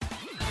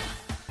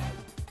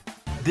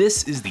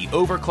This is the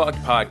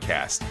Overclocked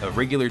Podcast, a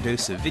regular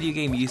dose of video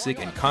game music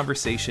and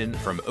conversation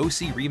from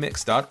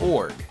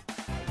ocremix.org.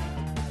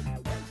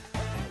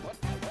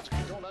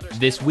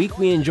 This week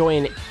we enjoy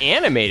an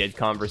animated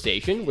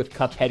conversation with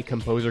Cuphead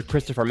composer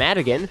Christopher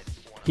Madigan,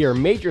 hear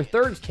Major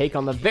Third's take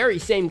on the very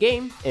same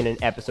game in an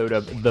episode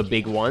of The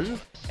Big Ones,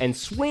 and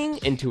swing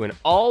into an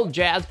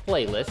all-jazz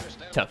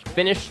playlist to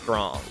finish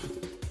strong.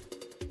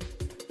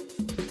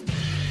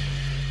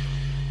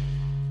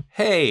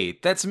 Hey,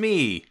 that's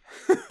me.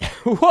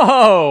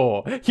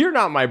 Whoa! You're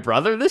not my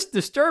brother. This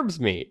disturbs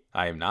me.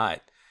 I am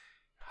not.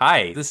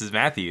 Hi, this is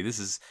Matthew. This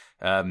is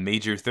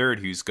Major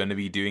Third, who's going to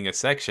be doing a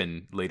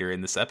section later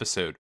in this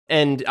episode.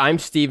 And I'm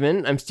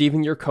Steven. I'm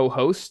Steven, your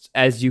co-host.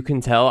 As you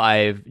can tell,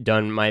 I've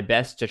done my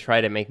best to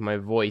try to make my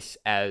voice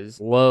as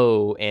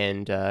low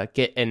and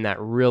get in that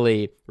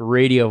really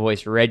radio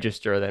voice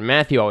register that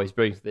Matthew always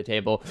brings to the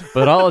table.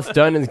 But all it's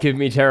done is give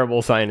me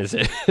terrible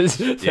sinuses.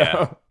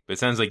 Yeah. But it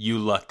sounds like you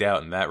lucked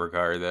out in that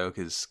regard, though,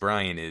 because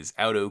Brian is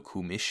out of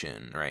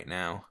commission right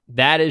now.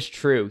 That is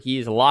true. He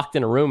is locked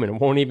in a room and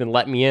won't even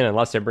let me in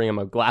unless I bring him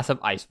a glass of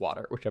ice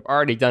water, which I've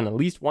already done at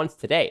least once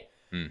today.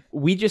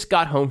 We just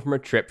got home from a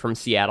trip from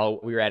Seattle.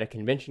 We were at a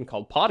convention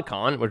called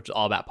PodCon, which is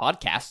all about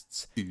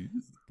podcasts.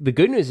 The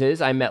good news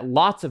is I met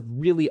lots of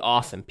really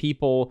awesome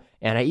people,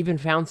 and I even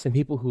found some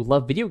people who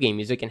love video game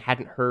music and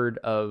hadn't heard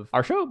of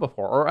our show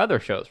before, or other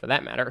shows for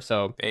that matter.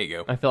 So there you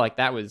go. I feel like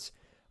that was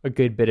a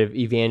good bit of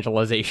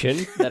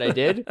evangelization that I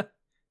did.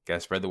 Gotta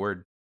spread the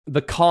word.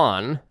 The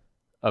con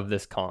of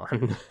this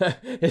con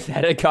is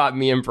that it got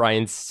me and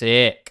Brian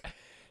sick.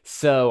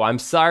 So I'm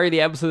sorry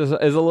the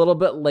episode is a little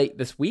bit late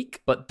this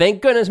week, but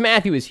thank goodness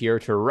Matthew is here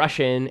to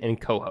rush in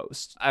and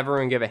co-host.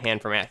 Everyone give a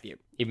hand for Matthew,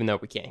 even though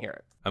we can't hear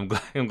it. I'm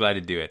glad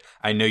to do it.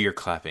 I know you're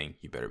clapping.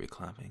 You better be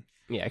clapping.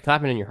 Yeah,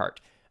 clapping in your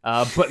heart.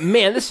 But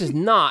man, this is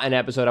not an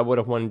episode I would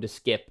have wanted to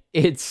skip.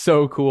 It's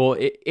so cool.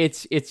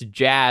 It's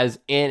jazz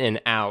in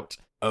and out.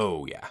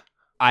 Oh, yeah.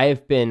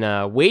 I've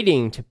been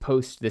waiting to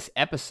post this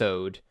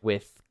episode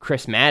with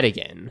Chris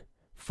Madigan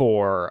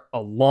for a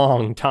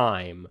long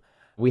time.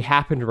 We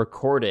happened to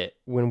record it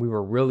when we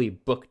were really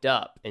booked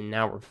up, and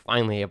now we're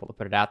finally able to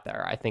put it out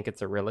there. I think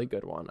it's a really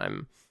good one.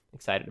 I'm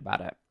excited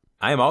about it.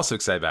 I am also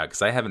excited about it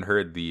because I haven't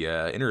heard the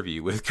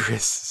interview with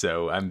Chris,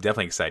 so I'm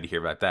definitely excited to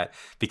hear about that.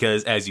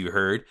 Because as you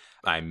heard,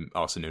 I'm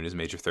also known as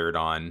Major Third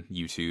on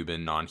YouTube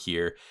and on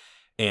here.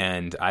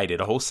 And I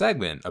did a whole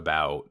segment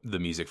about the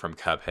music from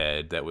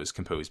Cuphead that was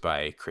composed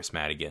by Chris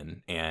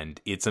Madigan. And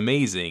it's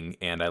amazing,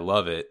 and I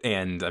love it.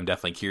 And I'm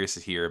definitely curious to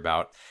hear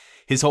about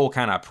his whole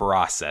kind of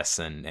process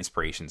and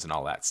inspirations and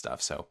all that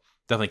stuff. So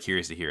definitely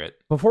curious to hear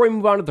it. Before we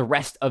move on to the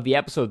rest of the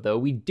episode, though,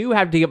 we do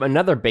have to give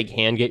another big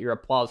hand. Get your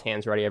applause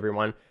hands ready,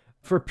 everyone.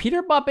 For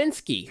Peter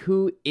Bobinski,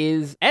 who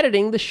is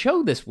editing the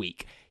show this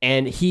week.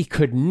 And he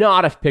could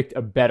not have picked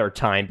a better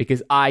time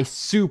because I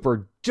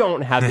super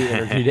don't have the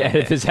energy to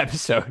edit this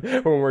episode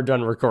when we're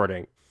done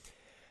recording.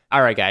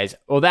 All right, guys.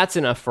 Well, that's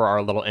enough for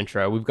our little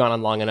intro. We've gone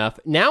on long enough.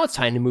 Now it's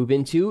time to move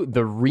into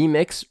the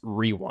Remix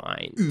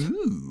Rewind.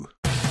 Ooh.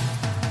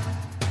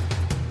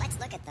 Let's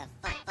look at the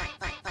fun.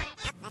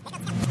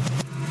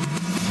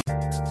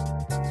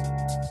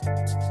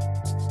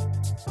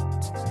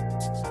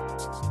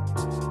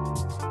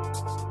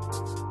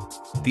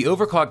 The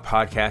Overclocked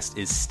Podcast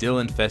is still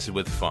infested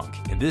with funk,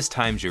 and this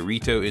time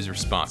Jorito is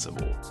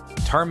responsible.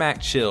 Tarmac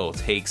Chill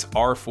takes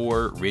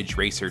R4 Ridge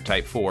Racer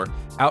Type 4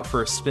 out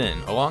for a spin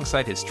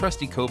alongside his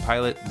trusty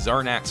co-pilot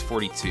Zarnax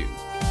 42,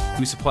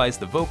 who supplies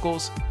the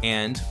vocals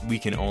and, we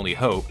can only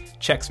hope,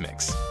 Chex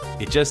Mix.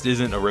 It just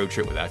isn't a road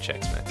trip without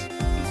Chex Mix.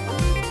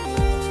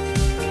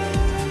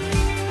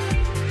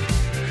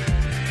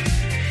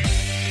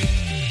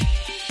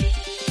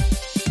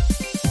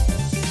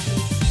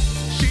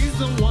 She's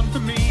the one for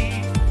me.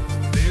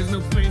 There's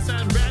no place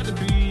I'd rather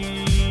be.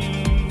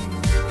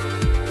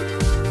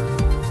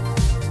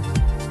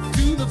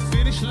 To the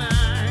finish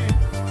line,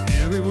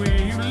 everywhere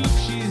you look,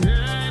 she's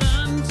right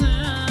on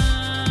time.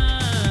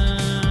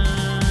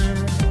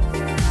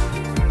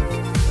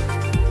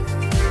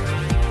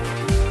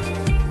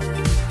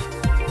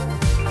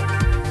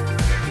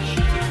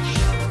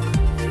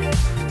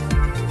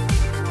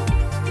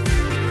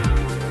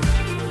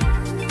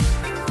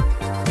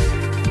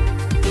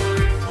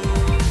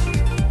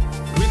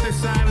 With her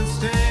silent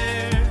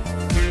stare,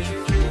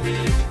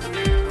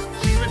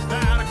 she's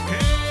without a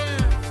care.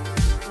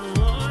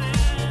 Oh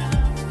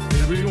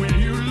yeah, everywhere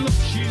you look,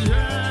 she's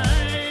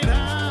right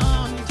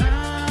on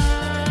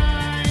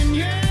time.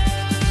 Yeah.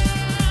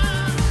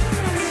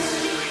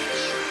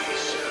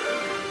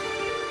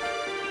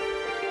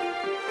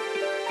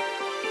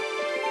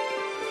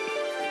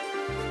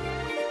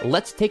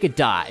 Let's take a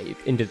dive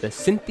into the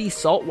synthy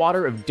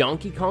saltwater of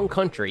Donkey Kong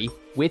Country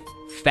with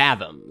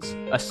Fathoms,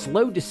 a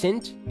slow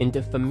descent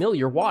into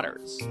familiar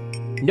waters.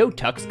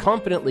 No-Tux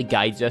confidently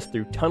guides us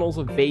through tunnels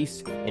of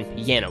bass and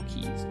piano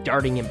keys,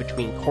 darting in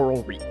between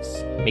coral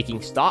reefs,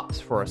 making stops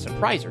for a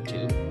surprise or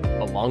two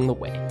along the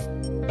way.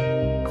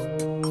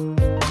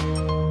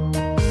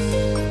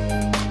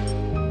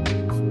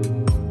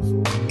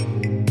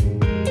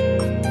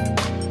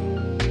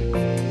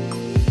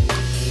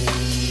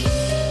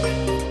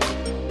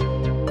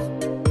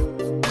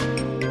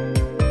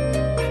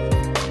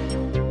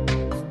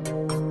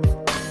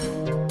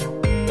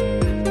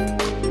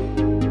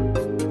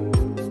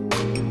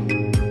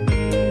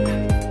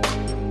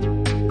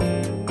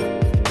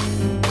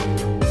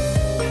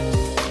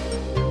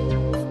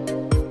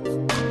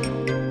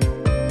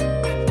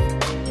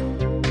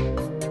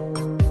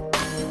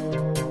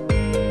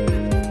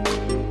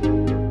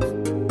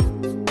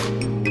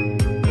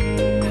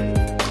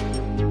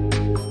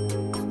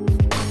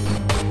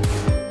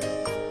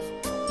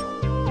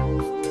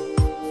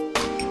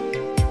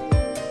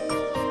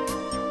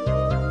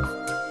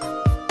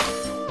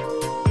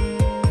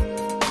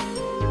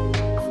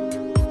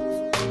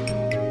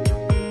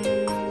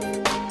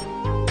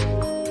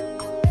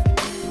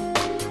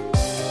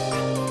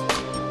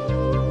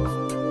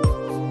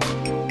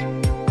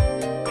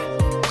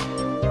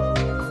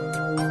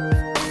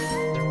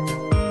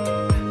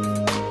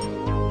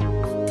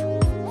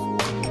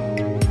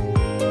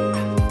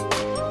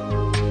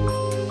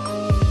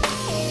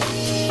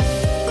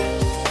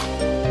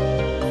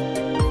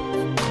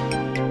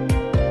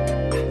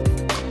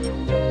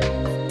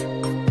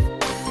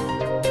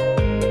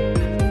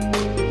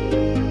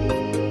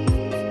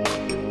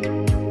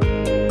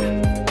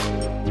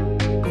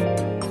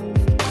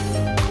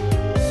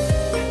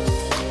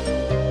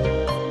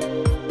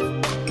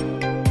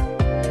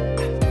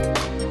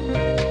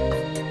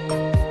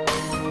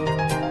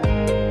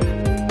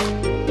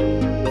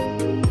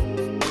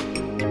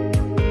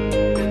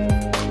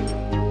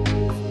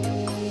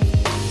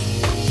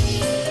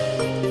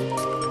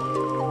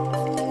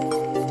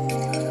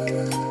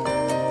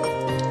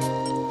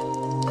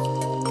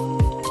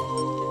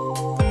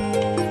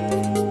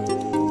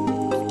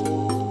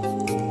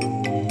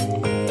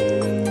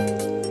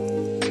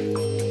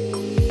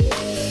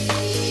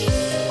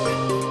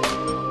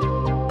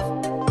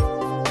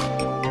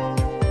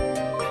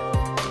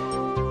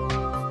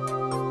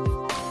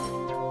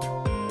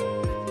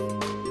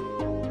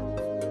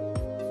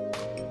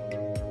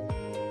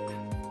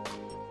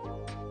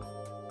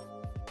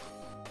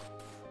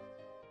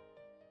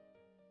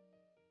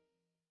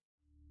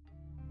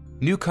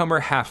 Newcomer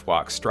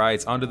Halfwalk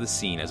strides onto the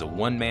scene as a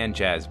one-man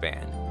jazz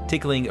band,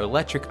 tickling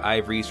electric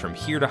ivories from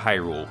here to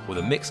Hyrule with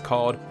a mix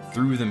called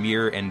Through the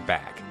Mirror and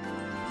Back.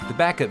 The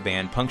backup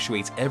band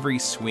punctuates every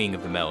swing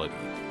of the melody,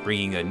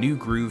 bringing a new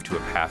groove to a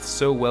path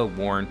so well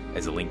worn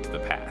as a link to the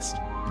past.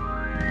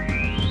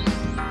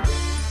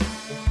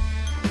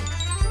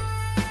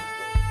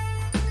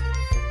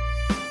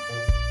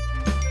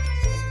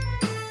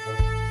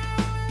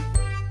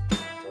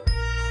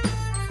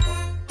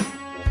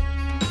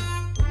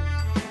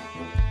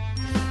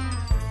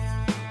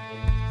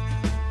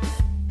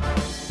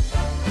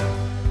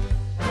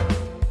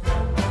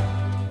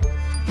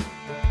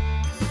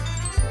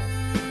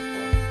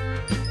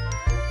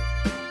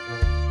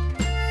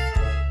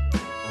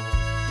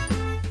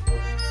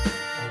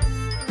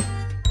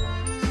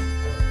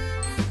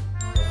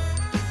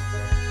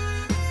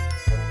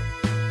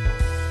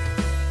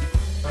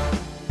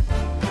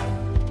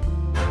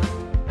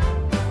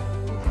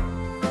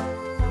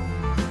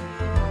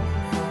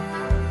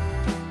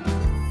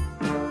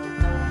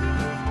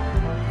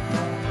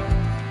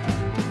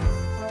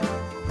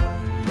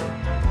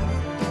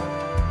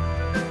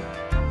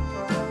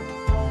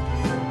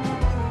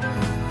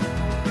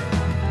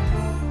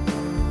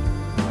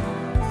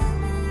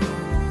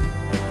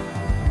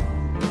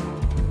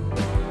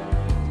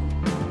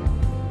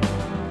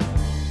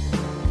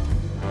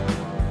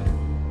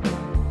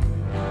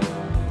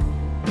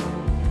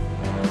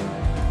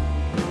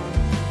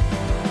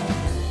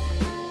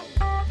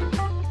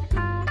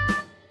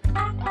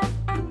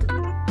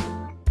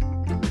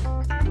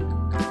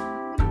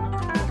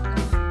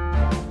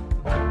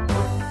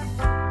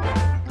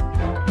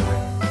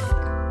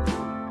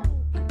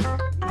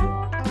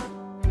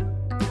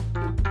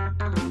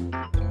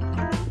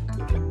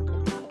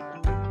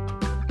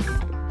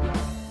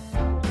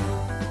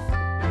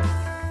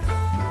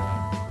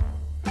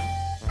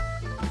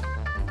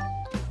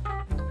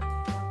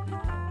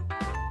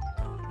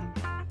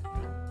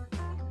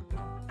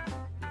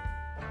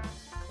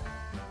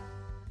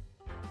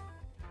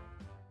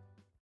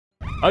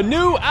 A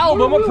new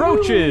album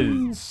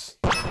approaches!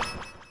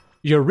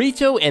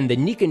 Yorito and the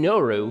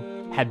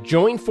Nikanoru have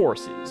joined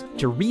forces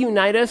to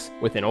reunite us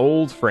with an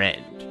old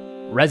friend.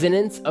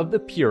 Resonance of the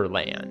Pure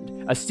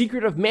Land, a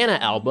Secret of Mana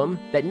album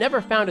that never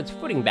found its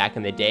footing back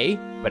in the day,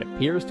 but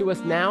appears to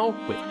us now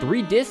with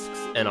 3 discs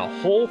and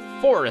a whole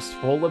forest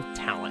full of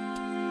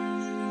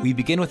talent. We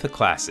begin with the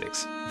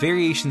classics.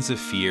 Variations of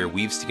Fear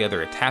weaves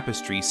together a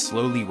tapestry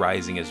slowly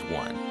rising as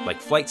one,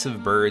 like flights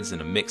of birds in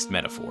a mixed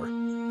metaphor.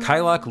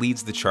 Kylock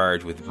leads the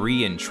charge with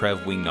Bree and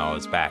Trev Wingnall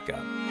as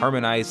backup,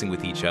 harmonizing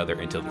with each other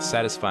until the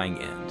satisfying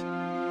end.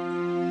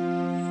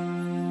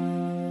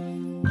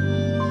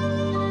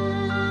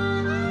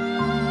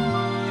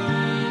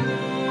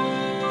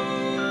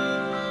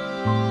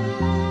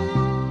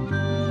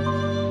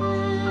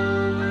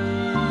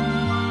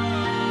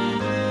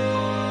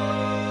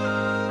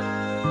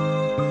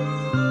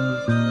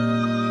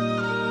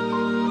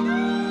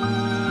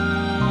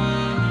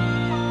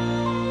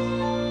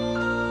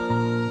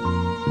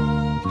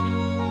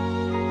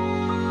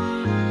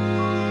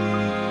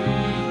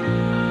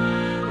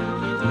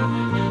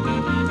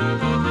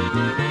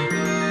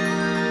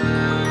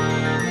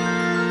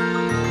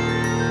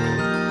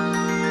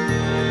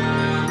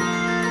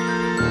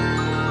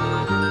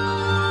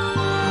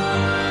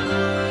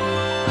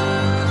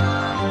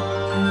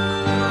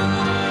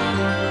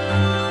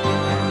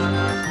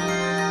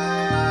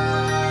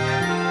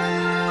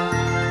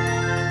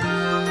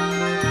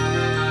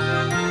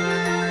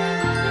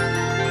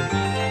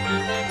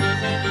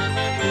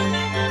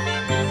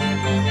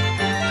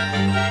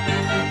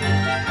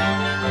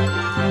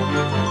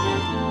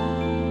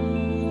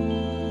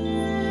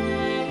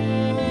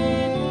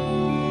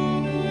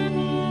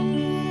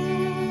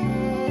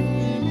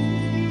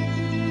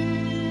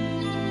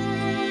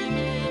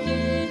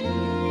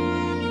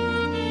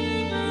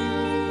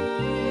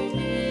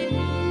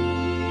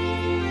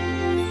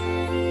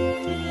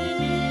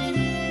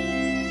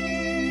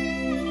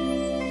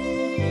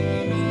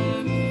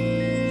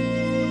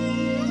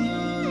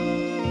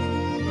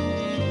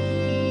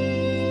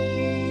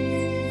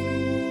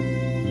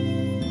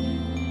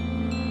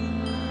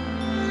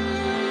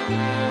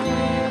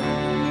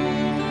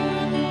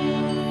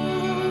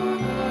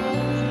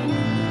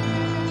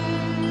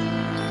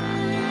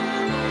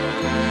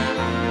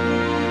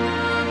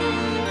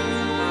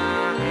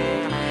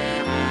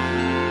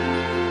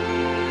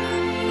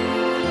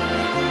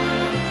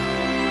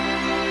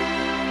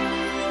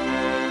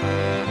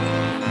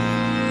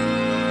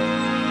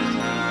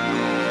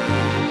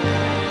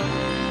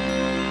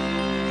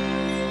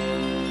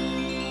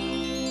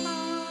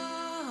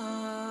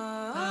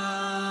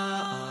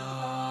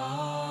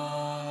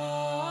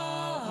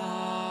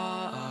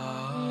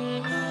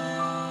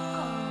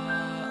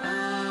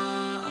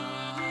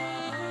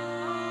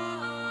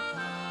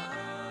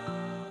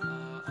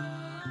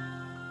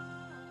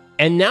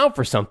 And now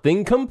for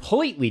something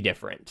completely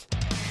different.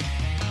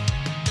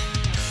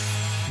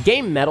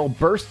 Game Metal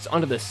bursts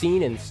onto the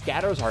scene and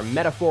scatters our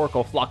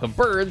metaphorical flock of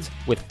birds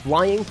with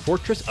Flying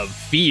Fortress of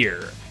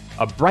Fear,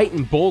 a bright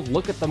and bold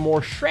look at the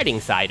more shredding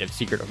side of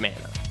Secret of Mana.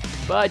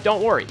 But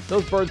don't worry,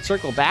 those birds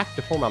circle back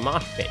to form a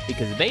mosh pit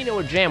because they know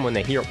a jam when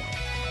they hear one.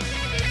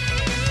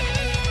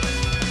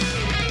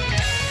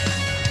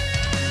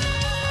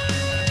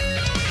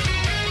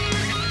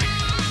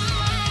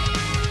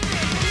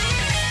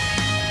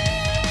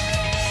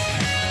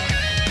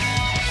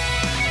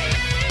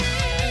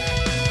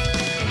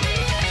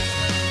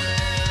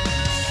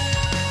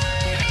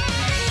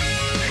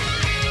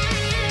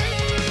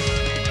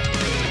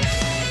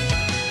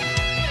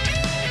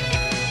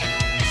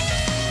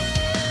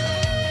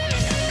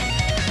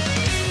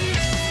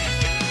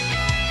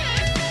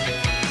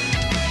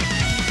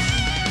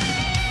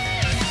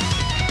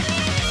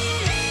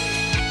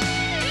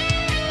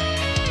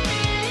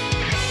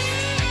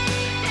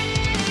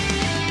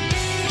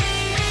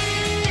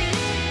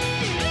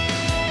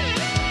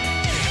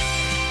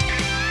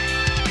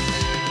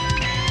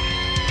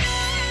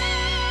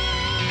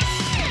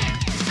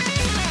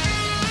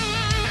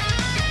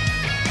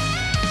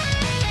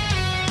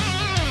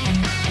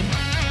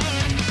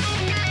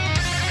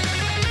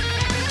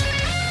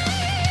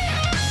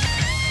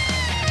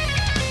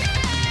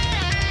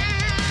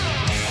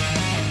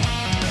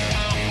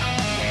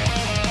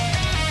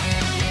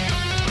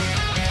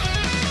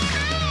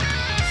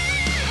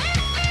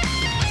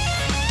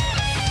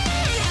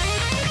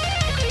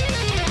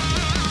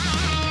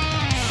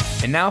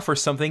 And now for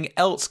something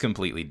else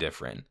completely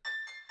different.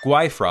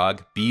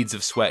 Gwyfrog, beads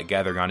of sweat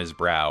gathering on his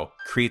brow,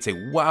 creates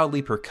a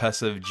wildly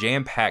percussive,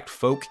 jam-packed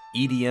folk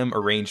EDM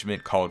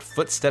arrangement called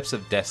Footsteps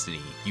of Destiny,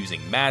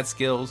 using mad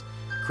skills,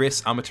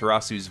 Chris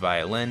Amaterasu's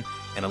violin,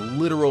 and a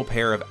literal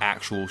pair of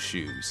actual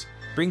shoes.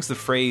 Brings the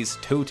phrase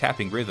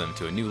toe-tapping rhythm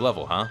to a new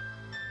level, huh?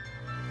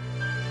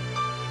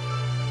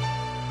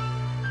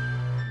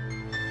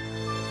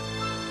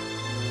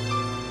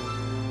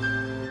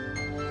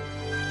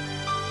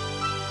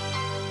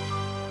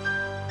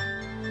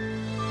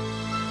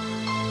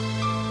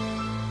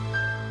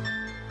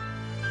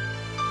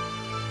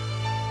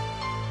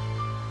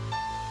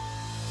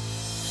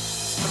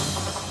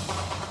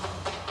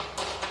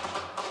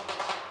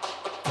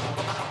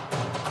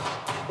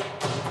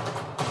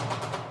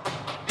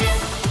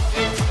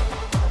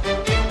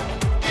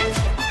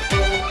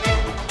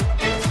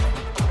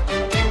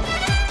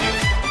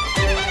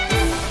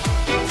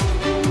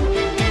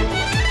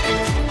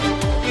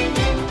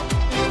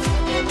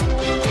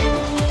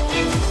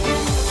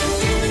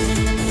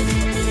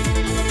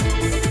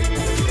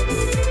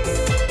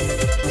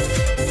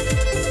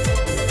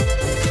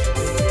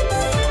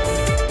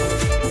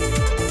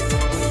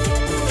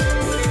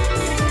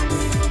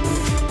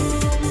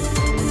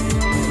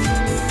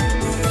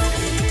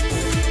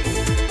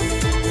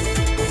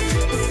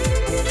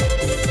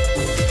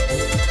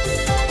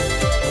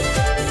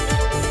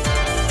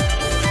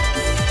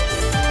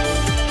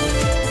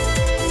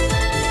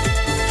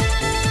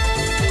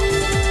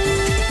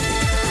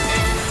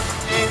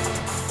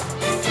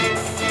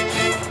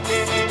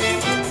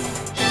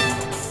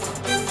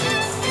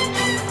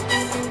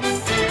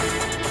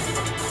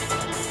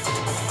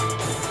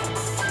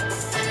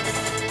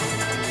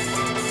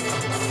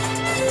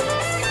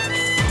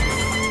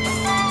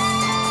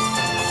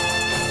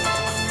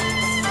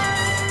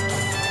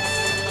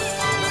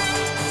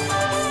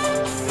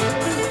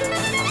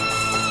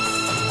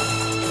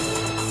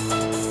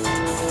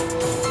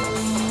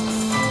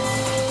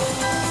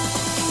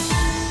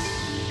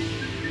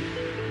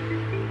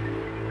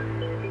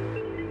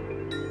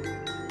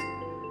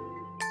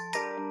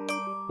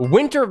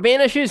 Winter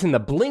vanishes in the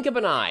blink of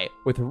an eye,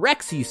 with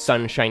Rexy's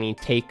sunshiny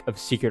take of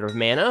Secret of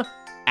Mana,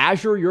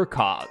 Azure Your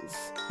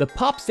Cause. The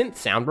pop synth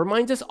sound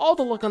reminds us all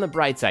to look on the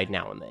bright side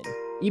now and then,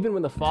 even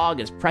when the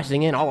fog is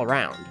pressing in all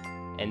around,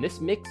 and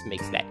this mix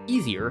makes that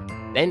easier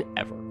than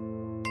ever.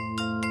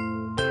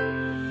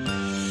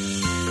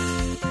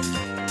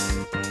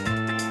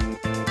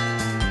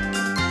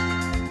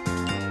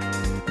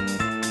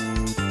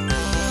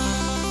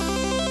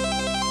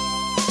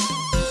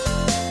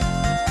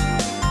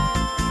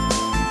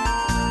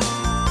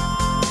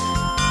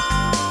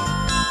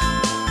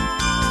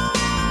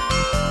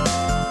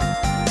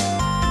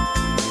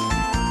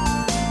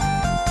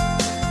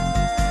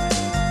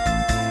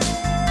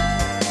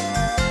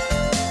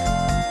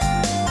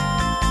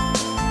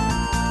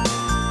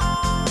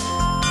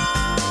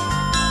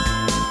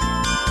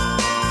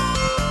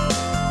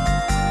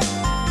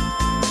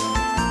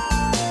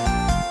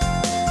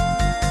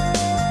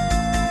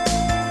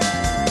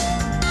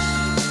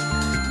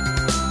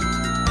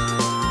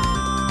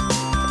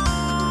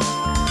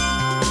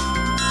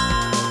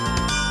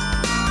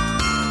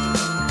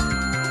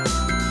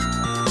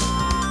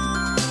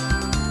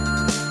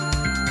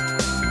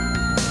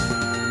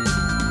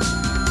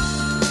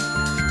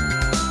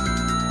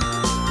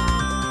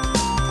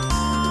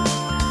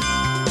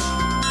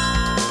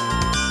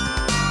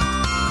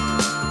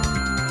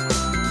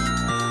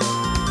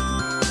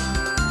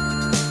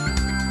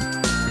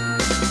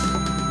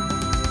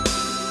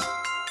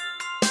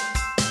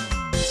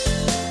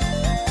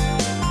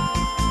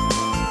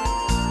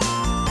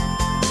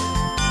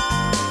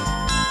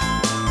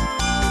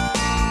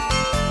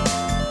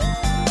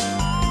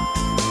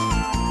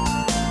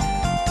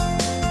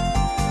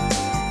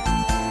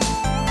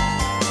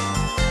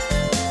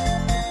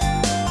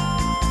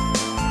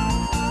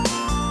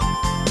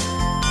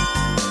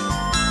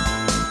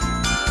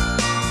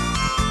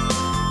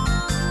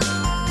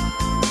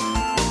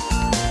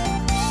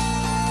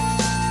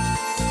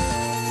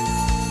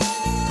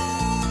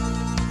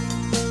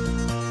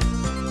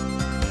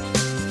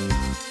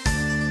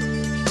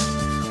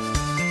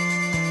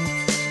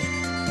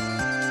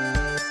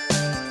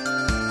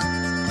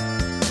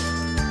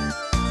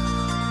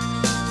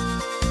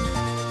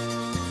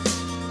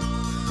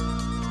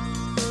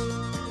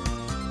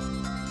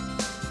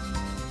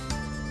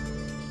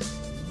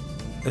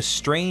 A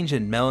strange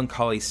and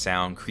melancholy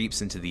sound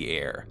creeps into the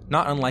air,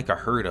 not unlike a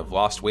herd of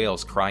lost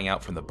whales crying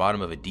out from the bottom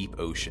of a deep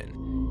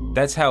ocean.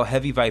 That's how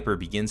Heavy Viper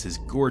begins his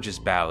gorgeous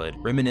ballad,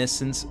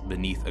 Reminiscence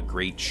Beneath a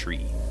Great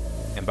Tree.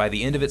 And by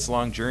the end of its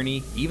long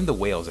journey, even the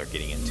whales are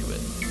getting into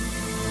it.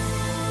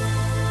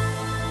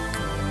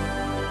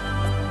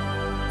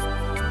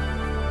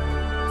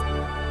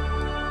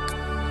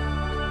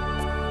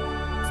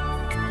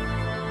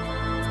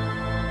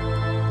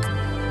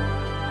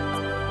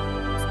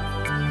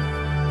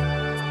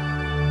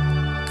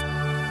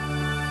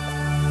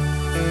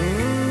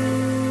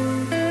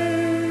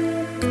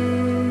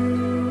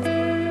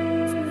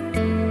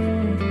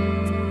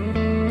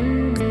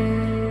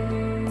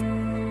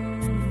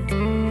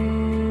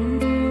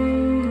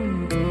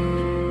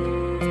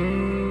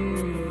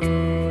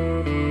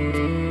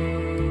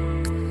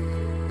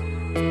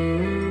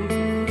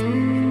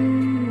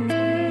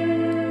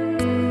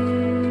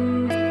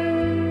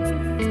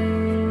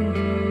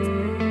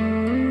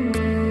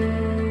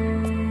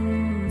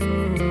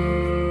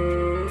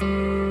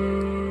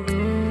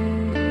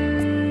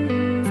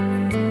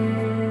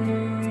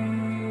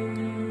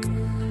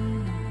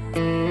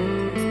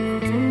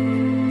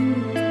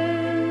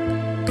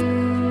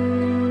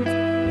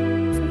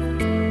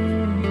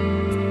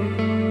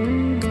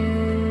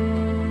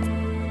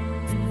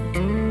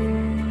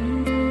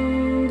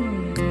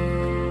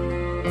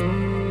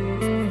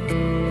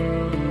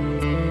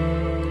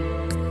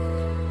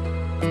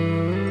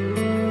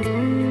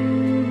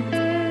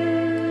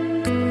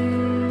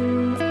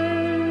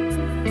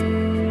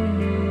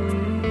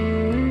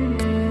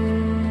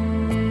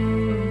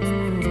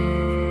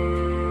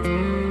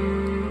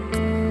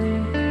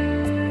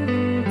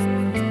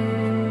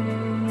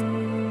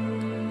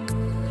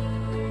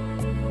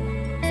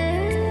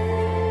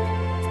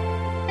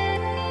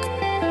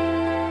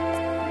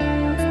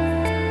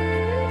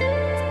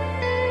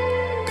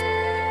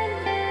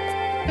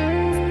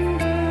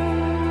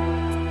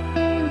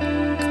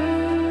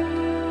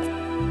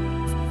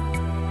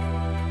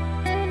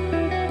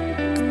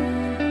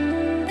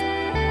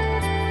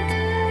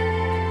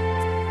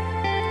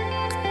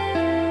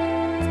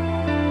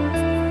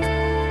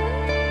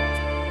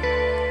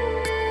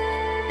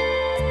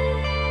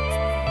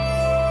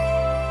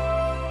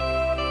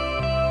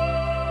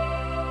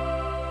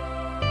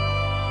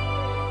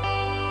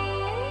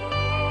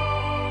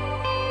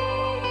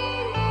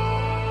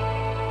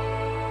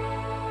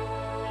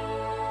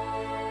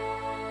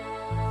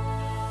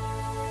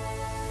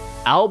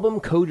 Album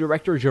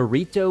co-director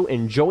Jorito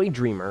and Joy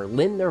Dreamer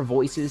lend their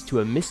voices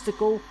to a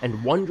mystical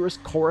and wondrous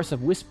chorus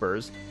of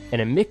whispers in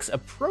a mix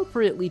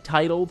appropriately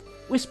titled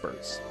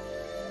Whispers.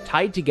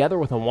 Tied together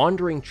with a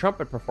wandering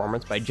trumpet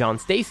performance by John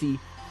Stacey,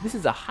 this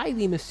is a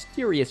highly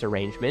mysterious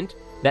arrangement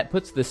that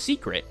puts the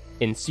secret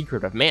in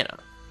Secret of Mana.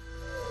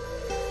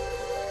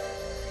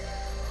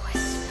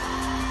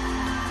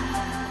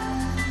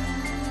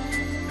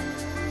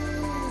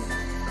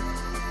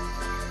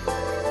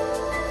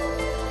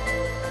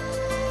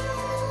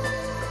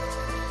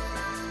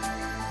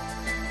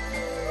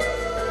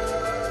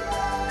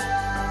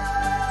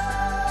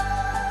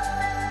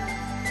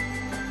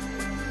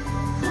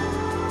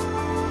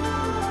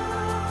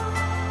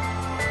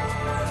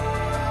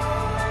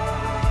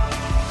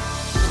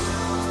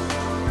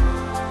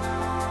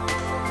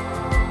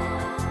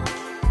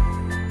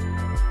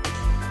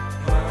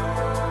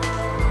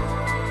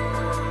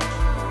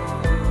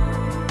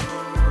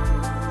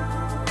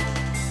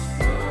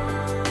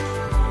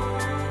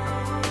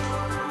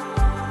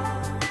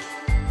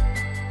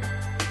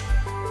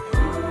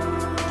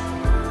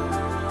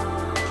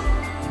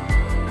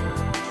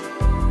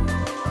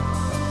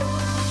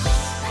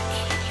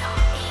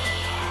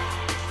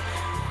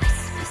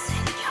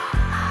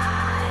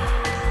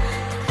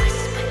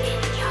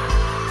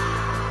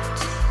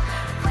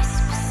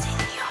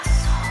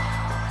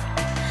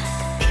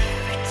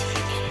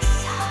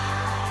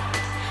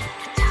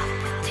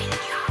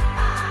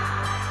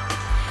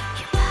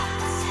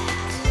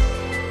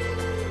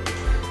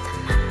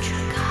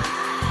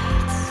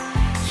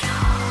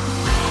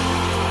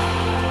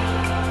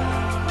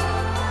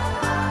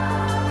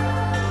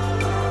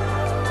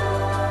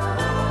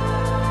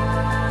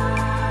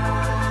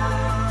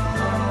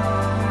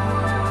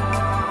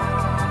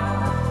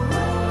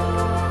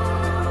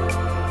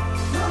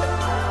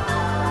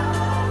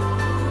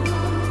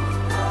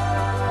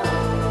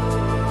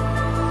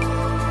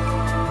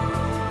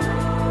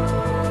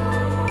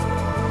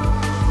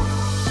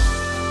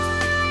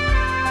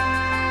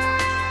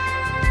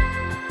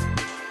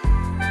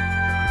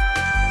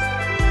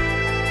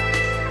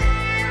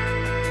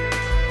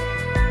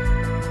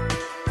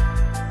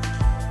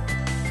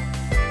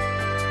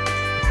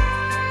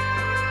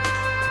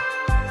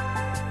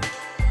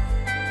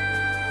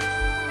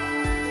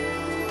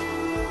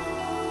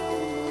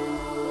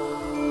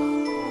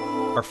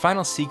 Our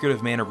final Secret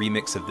of Mana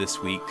remix of this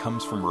week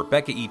comes from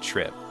Rebecca E.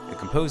 Tripp, a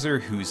composer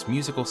whose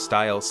musical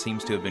style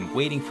seems to have been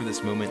waiting for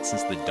this moment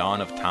since the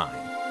dawn of time.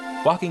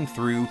 Walking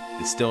through,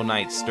 the still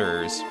night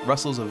stirs,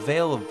 rustles a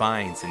veil of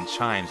vines and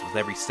chimes with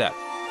every step.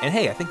 And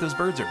hey, I think those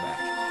birds are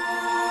back.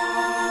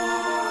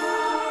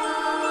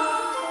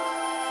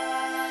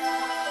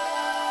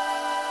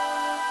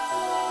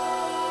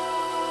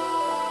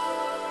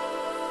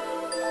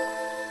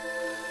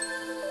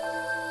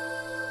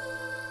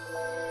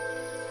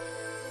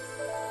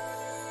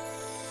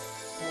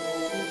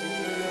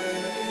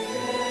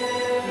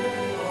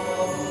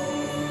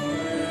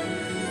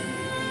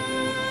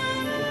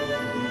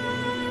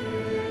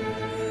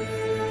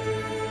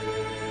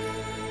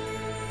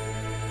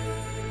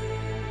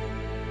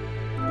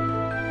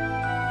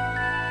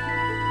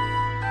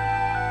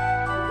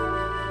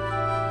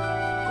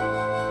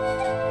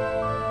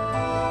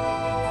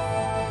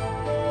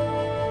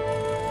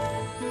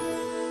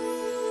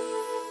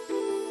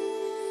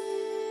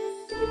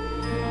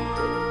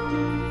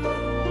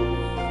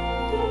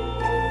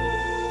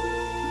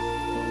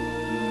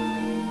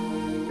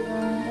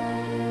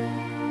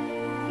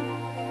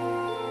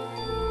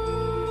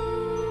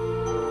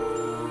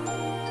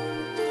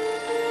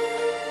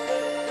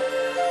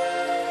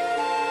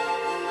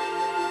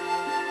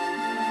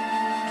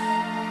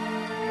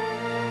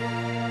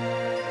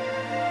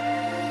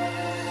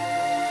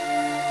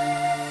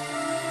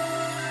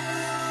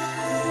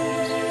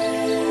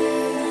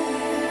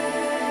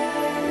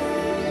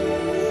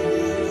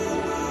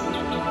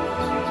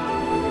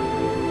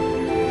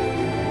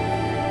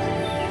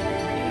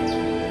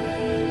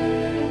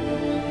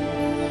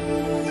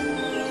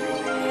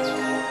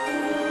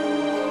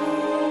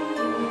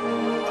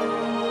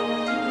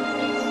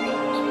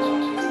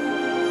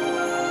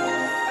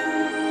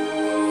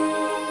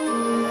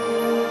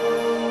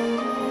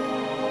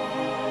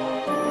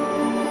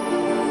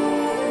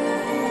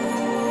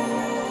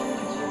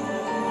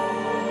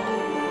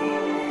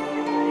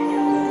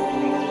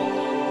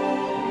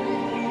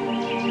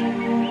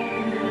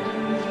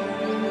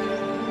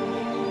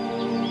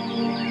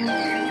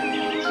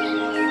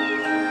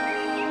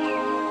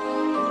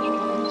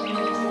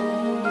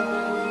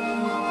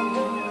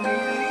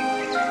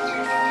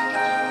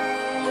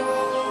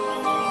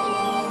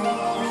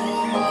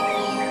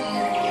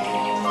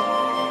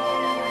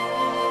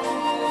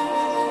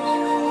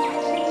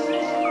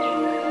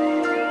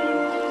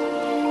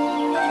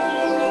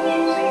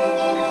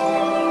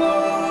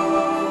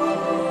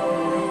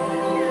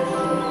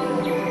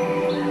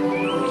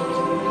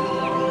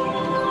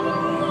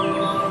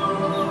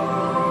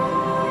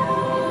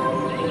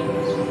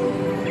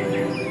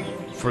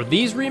 For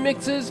these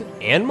remixes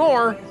and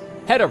more,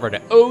 head over to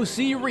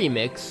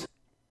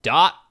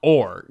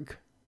ocremix.org.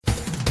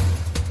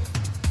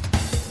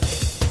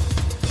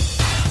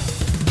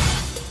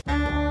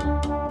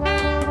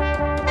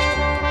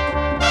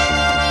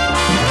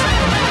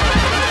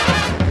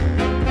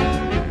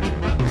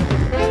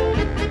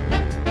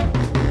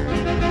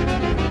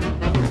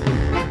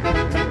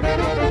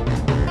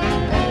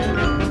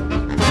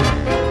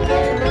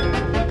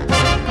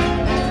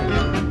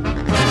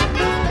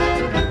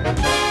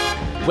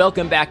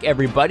 Welcome back,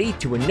 everybody,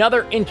 to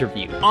another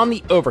interview on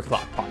the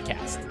Overclock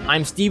podcast.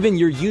 I'm Steven,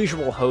 your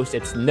usual host.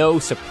 It's no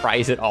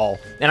surprise at all.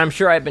 And I'm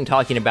sure I've been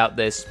talking about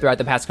this throughout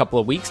the past couple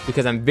of weeks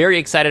because I'm very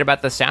excited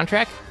about the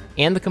soundtrack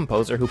and the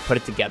composer who put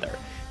it together.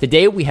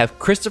 Today, we have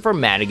Christopher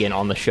Madigan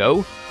on the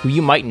show, who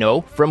you might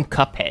know from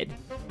Cuphead.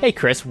 Hey,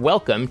 Chris,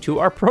 welcome to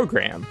our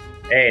program.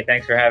 Hey,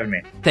 thanks for having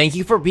me. Thank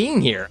you for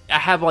being here. I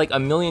have like a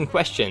million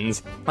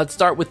questions. Let's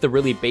start with the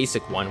really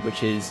basic one,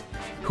 which is,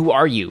 who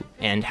are you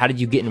and how did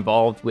you get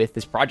involved with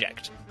this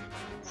project?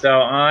 So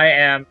I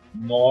am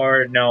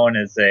more known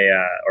as a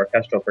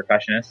orchestral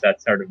percussionist.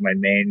 That's sort of my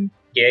main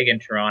gig in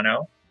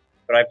Toronto.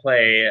 But I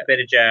play a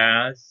bit of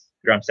jazz,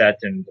 drum set,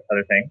 and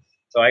other things.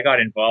 So I got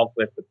involved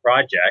with the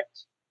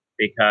project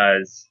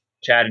because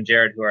Chad and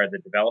Jared, who are the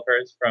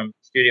developers from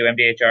Studio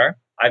MDHR,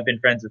 I've been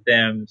friends with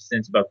them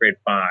since about grade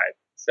 5.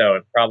 So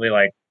it's probably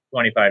like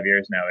 25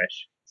 years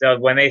now-ish. So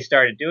when they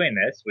started doing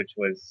this, which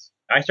was,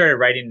 I started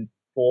writing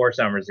 4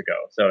 summers ago.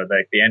 So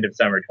like the end of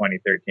summer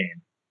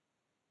 2013.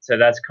 So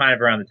that's kind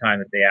of around the time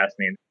that they asked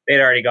me. They'd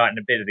already gotten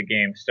a bit of the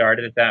game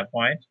started at that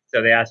point.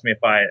 So they asked me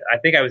if I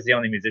think I was the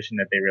only musician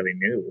that they really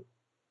knew.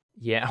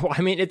 Yeah, well,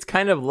 I mean, it's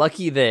kind of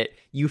lucky that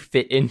you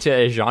fit into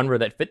a genre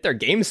that fit their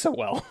game so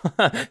well.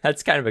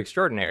 That's kind of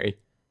extraordinary.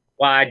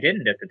 Well, I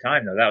didn't at the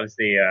time, though. That was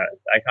I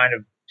kind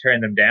of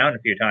turned them down a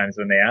few times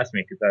when they asked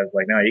me because I was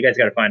like, no, you guys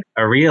got to find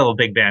a real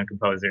big band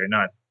composer,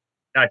 not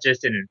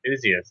just an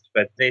enthusiast.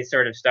 But they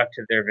sort of stuck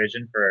to their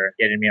vision for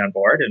getting me on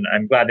board, and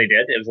I'm glad they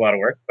did. It was a lot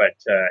of work, but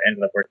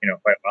ended up working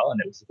out quite well,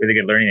 and it was a really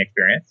good learning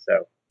experience.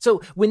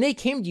 So when they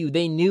came to you,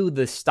 they knew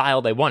the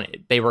style they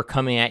wanted. They were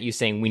coming at you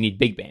saying, we need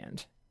big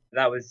band.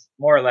 That was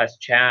more or less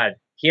Chad.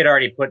 He had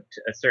already put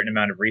a certain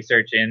amount of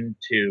research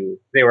into,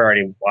 they were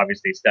already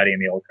obviously studying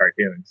the old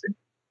cartoons, and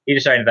he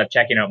just ended up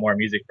checking out more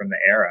music from the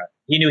era.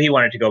 He knew he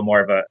wanted to go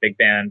more of a big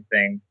band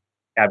thing.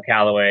 Cab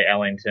Calloway,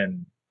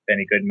 Ellington,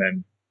 Benny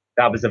Goodman.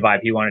 That was the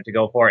vibe he wanted to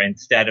go for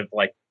instead of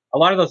like, a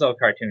lot of those old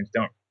cartoons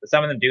don't,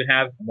 some of them do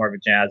have more of a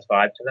jazz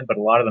vibe to them, but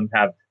a lot of them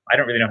have, I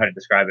don't really know how to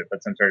describe it,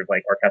 but some sort of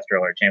like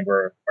orchestral or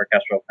chamber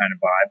orchestral kind of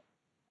vibe.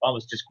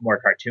 Almost just more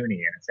cartoony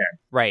in a sense.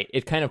 Right.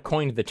 It kind of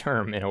coined the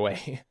term in a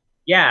way.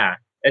 Yeah.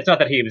 It's not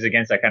that he was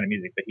against that kind of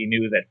music, but he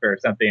knew that for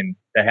something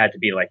that had to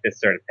be like this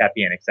sort of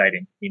peppy and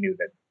exciting, he knew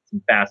that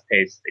some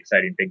fast-paced,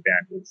 exciting big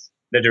band was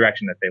the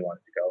direction that they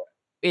wanted to go in.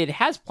 It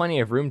has plenty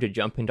of room to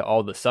jump into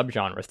all the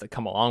subgenres that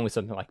come along with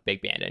something like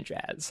big band and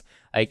jazz.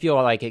 I feel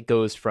like it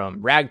goes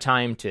from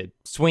ragtime to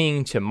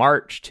swing to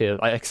march to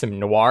like some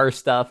noir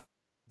stuff.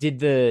 Did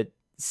the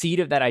seed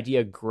of that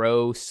idea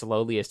grow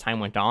slowly as time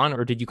went on,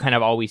 or did you kind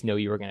of always know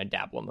you were going to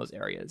dabble in those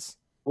areas?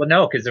 Well,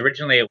 no, because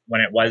originally when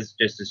it was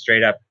just a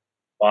straight up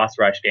boss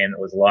rush game that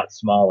was a lot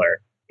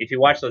smaller, if you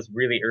watch those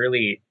really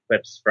early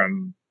clips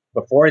from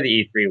before the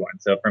E3 one,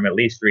 so from at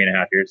least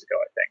 3.5 years ago,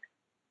 I think,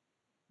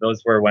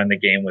 those were when the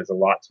game was a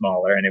lot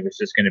smaller and it was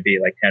just going to be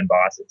like 10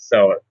 bosses.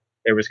 So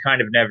there was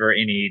kind of never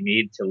any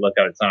need to look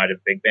outside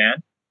of Big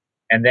Band.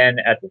 And then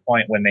at the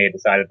point when they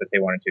decided that they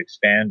wanted to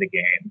expand the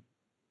game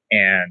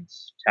and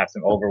have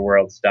some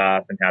overworld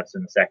stuff and have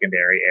some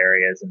secondary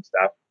areas and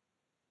stuff.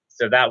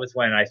 So that was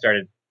when I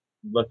started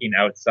looking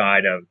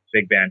outside of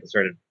Big Band to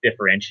sort of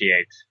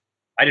differentiate.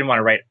 I didn't want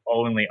to write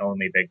only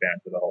Big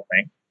Band for the whole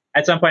thing.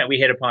 At some point, we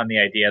hit upon the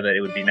idea that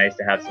it would be nice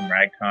to have some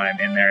ragtime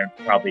in there and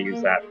probably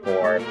use that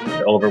for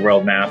the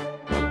overworld map.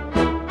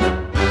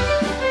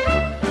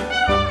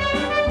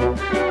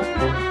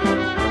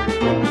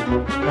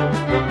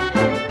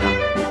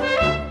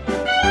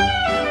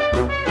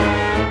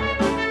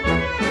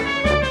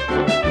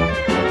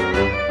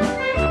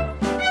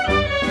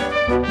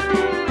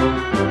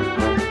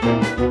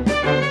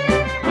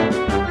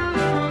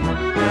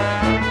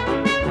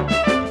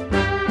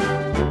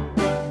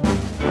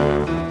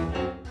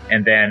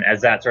 And then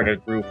as that sort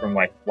of grew from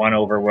like one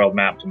overworld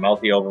map to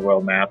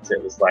multi-overworld maps,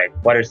 it was like,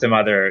 what are some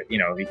other,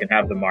 you can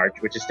have the march,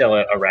 which is still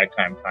a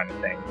ragtime kind of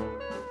thing.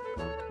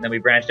 And then we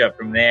branched out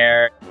from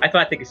there. I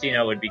thought the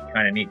casino would be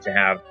kind of neat to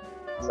have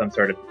some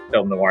sort of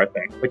film noir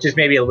thing, which is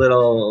maybe a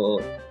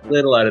little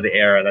out of the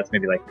era. That's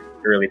maybe like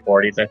early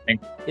 40s, I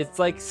think. It's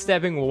like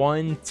stepping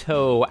one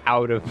toe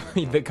out of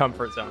the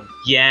comfort zone.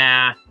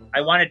 Yeah.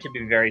 I want it to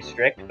be very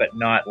strict, but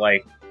not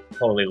like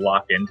totally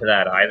locked into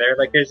that either.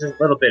 Like there's a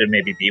little bit of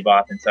maybe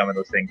bebop in some of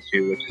those things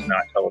too, which is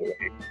not totally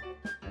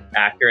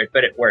accurate,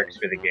 but it works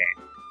for the game.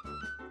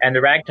 And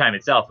the ragtime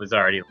itself was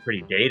already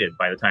pretty dated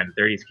by the time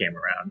the 30s came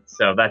around.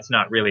 So that's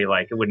not really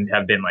like, it wouldn't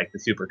have been like the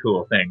super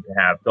cool thing to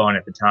have going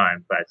at the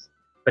time. But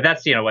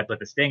that's, what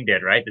the Sting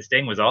did, right? The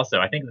Sting was also,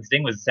 I think the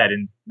Sting was set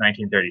in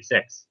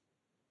 1936.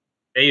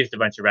 They used a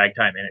bunch of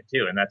ragtime in it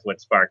too, and that's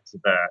what sparked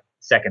the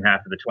second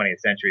half of the 20th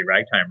century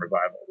ragtime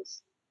revival,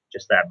 was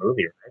just that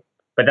movie, right?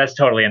 But that's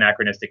totally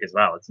anachronistic as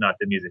well. It's not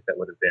the music that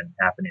would have been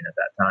happening at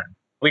that time.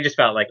 We just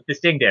felt like if the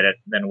Sting did it,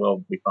 then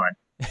we'll be fine.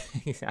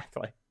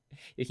 Exactly.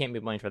 You can't be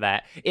blamed for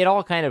that. It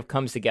all kind of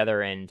comes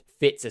together and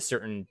fits a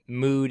certain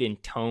mood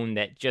and tone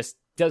that just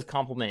does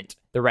complement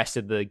the rest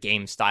of the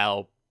game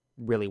style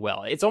really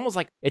well. It's almost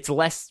like it's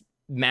less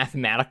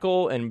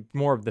mathematical and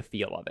more of the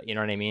feel of it. You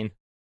know what I mean?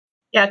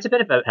 Yeah, it's a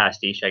bit of a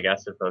pastiche, I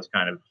guess, of those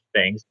kind of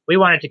things. We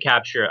wanted to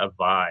capture a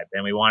vibe,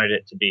 and we wanted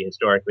it to be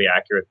historically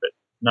accurate, but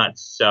not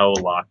so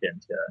locked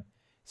into.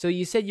 So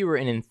you said you were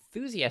an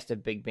enthusiast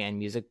of big band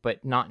music,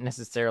 but not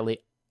necessarily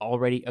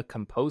already a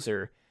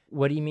composer.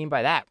 What do you mean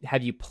by that?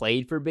 Have you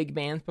played for big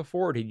bands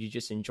before, or did you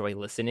just enjoy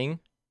listening?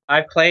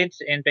 I've played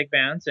in big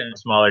bands and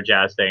smaller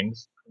jazz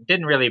things.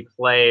 Didn't really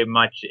play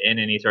much in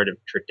any sort of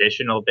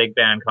traditional big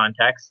band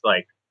context.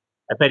 Like,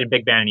 I played in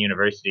big band in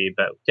university,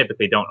 but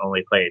typically don't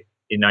only play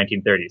in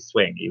 1930s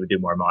swing. You would do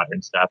more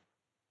modern stuff.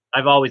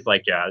 I've always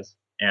liked jazz,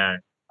 and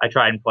I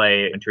try and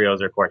play in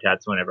trios or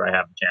quartets whenever I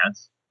have a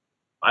chance.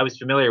 I was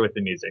familiar with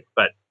the music,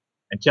 but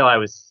until I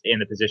was in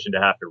the position to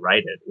have to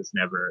write it, it was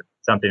never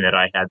something that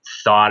I had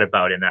thought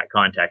about in that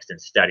context and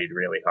studied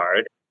really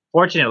hard.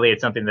 Fortunately,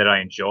 it's something that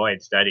I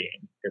enjoyed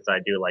studying because I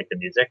do like the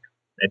music.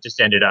 It just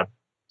ended up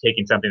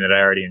taking something that I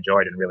already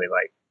enjoyed and really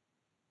like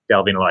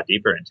delving a lot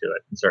deeper into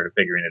it and sort of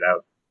figuring it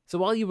out. So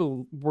while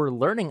you were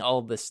learning all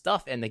of this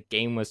stuff and the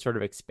game was sort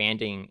of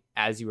expanding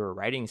as you were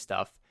writing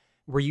stuff,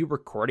 were you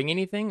recording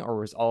anything, or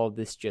was all of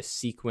this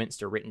just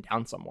sequenced or written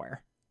down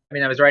somewhere? I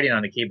mean, I was writing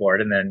on the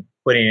keyboard and then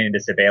putting it into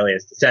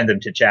Sibelius to send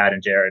them to Chad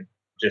and Jared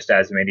just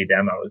as MIDI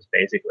demos,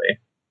 basically.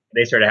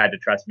 They sort of had to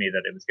trust me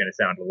that it was going to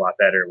sound a lot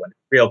better when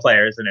real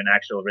players and an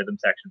actual rhythm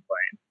section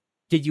playing.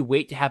 Did you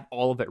wait to have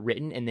all of it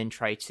written and then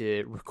try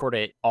to record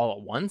it all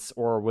at once,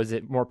 or was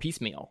it more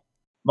piecemeal?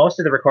 Most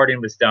of the recording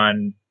was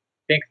done,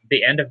 I think,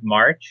 the end of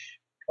March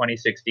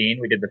 2016.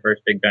 We did the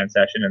first big band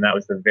session, and that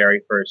was the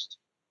very first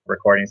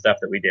recording stuff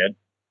that we did.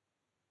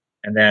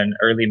 And then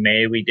early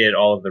May, we did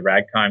all of the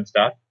ragtime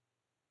stuff.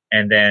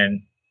 And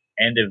then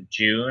end of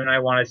June, I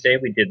want to say,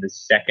 we did the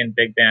second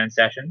big band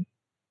session.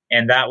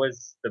 And that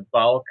was the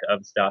bulk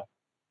of stuff.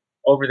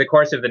 Over the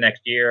course of the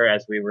next year,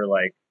 as we were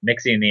like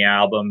mixing the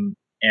album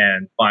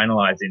and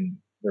finalizing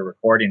the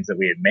recordings that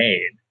we had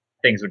made,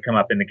 things would come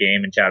up in the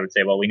game and Chad would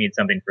say, well, we need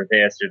something for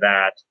this or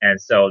that.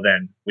 And so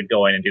then we'd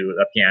go in and do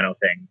a piano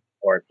thing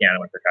or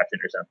piano and percussion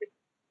or something.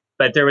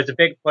 But there was a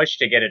big push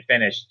to get it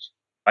finished.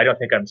 I don't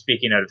think I'm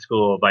speaking out of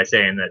school by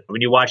saying that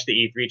when you watch the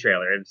E3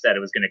 trailer, it said it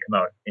was going to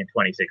come out in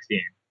 2016.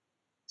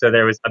 So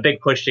there was a big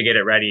push to get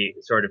it ready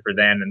sort of for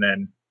then, and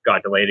then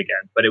got delayed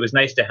again. But it was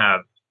nice to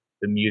have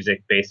the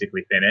music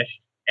basically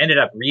finished. Ended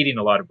up reading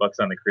a lot of books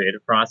on the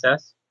creative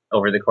process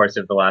over the course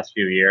of the last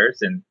few years,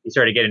 and you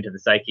sort of get into the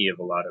psyche of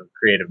a lot of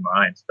creative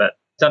minds. But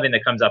something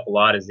that comes up a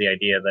lot is the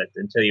idea that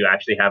until you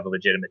actually have a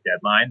legitimate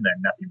deadline,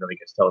 then nothing really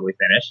gets totally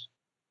finished.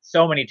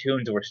 So many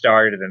tunes were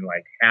started and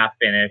like half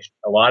finished.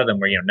 A lot of them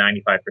were, 95%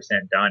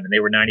 done, and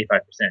they were 95%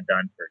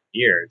 done for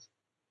years.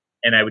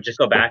 And I would just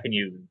go back and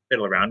you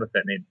fiddle around with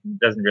it, and it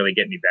doesn't really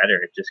get any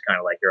better. It's just kind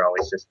of like you're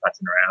always just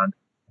putzing around.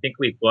 I think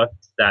we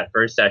booked that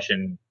first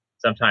session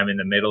sometime in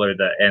the middle or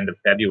the end of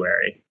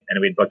February, and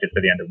we booked it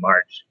for the end of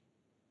March.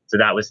 So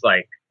that was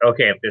like,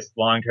 okay, if this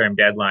long-term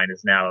deadline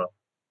is now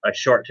a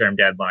short-term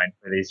deadline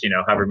for these,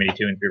 however many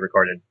tunes we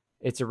recorded.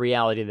 It's a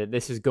reality that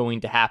this is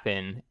going to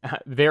happen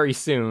very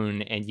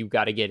soon, and you've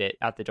got to get it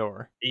out the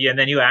door. Yeah, and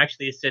then you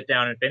actually sit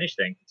down and finish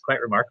things. It's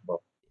quite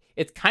remarkable.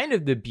 It's kind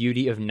of the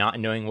beauty of not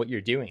knowing what you're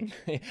doing.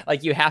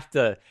 Like you have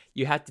to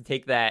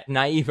take that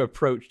naive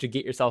approach to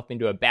get yourself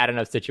into a bad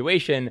enough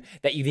situation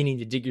that you then need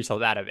to dig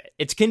yourself out of it.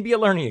 It can be a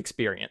learning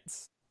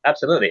experience.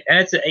 Absolutely. And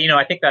it's,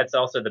 I think that's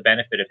also the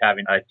benefit of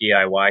having a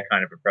DIY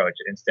kind of approach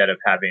instead of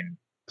having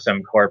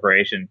some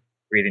corporation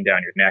breathing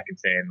down your neck and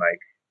saying like,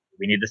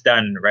 we need this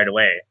done right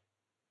away.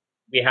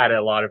 We had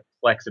a lot of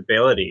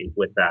flexibility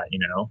with that,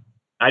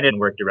 I didn't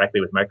work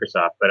directly with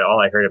Microsoft, but all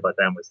I heard about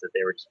them was that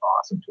they were just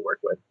awesome to work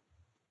with.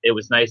 It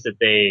was nice that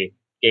they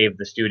gave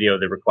the studio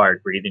the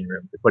required breathing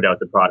room to put out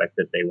the product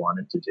that they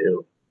wanted to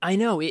do. I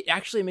know. It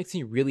actually makes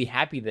me really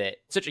happy that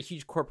such a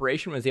huge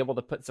corporation was able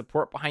to put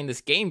support behind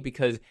this game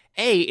because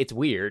A, it's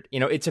weird.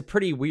 It's a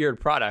pretty weird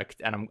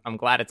product, and I'm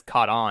glad it's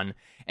caught on.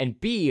 And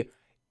B,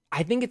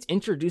 I think it's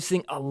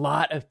introducing a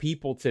lot of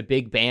people to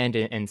big band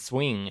and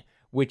swing,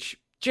 which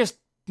just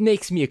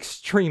makes me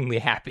extremely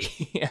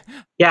happy.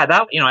 Yeah,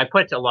 that I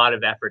put a lot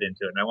of effort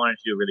into it, and I wanted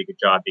to do a really good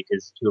job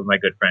because two of my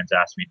good friends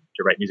asked me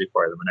to write music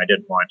for them, and I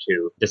didn't want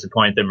to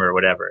disappoint them or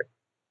whatever.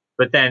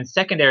 But then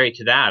secondary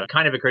to that, it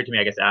kind of occurred to me,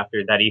 I guess,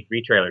 after that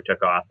E3 trailer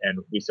took off, and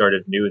we sort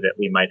of knew that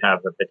we might have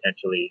a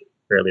potentially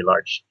fairly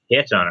large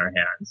hit on our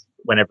hands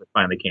whenever it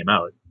finally came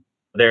out.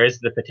 There is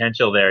the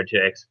potential there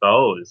to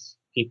expose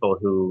people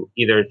who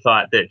either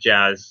thought that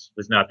jazz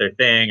was not their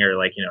thing or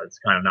like, it's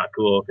kind of not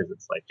cool because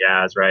it's like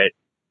jazz, right?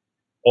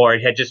 Or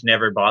had just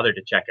never bothered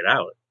to check it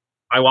out.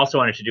 I also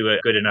wanted to do a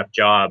good enough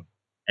job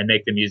and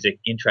make the music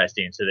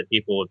interesting so that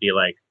people would be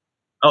like,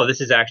 oh,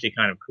 this is actually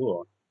kind of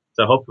cool.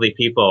 So hopefully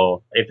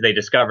people, if they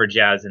discover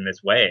jazz in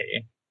this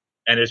way,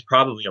 and there's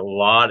probably a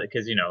lot,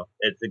 because,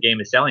 the game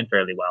is selling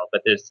fairly well,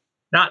 but there's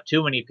not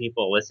too many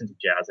people listen to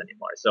jazz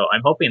anymore. So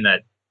I'm hoping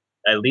that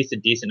at least a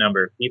decent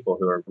number of people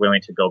who are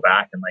willing to go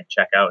back and like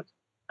check out.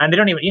 And they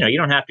don't even, you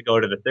don't have to go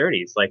to the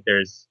 30s. Like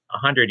there's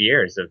 100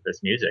 years of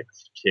this music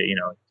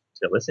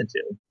to listen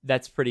to.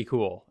 That's pretty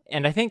cool.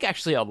 And I think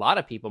actually a lot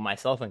of people,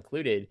 myself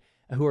included,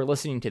 who are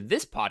listening to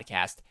this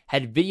podcast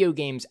had video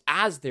games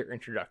as their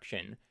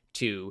introduction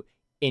to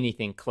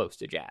anything close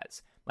to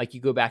jazz. Like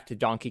you go back to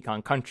Donkey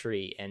Kong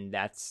Country and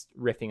that's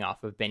riffing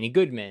off of Benny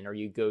Goodman, or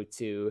you go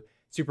to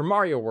Super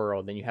Mario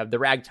World and you have the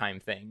ragtime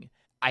thing.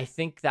 I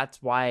think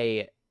that's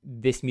why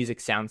this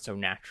music sounds so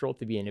natural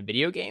to be in a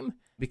video game,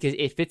 because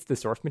it fits the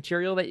source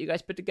material that you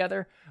guys put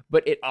together,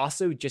 but it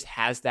also just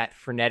has that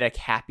frenetic,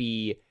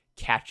 happy,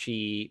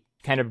 catchy,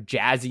 kind of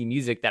jazzy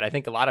music that I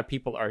think a lot of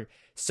people are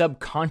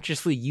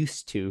subconsciously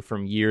used to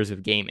from years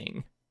of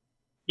gaming.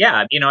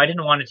 Yeah, I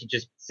didn't want it to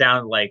just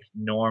sound like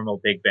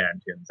normal big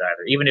band tunes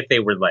either, even if they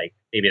were like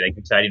maybe like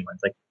exciting ones.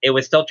 Like it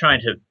was still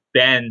trying to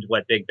bend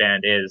what big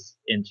band is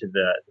into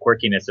the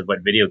quirkiness of what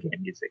video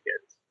game music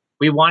is.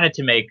 We wanted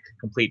to make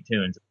complete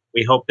tunes.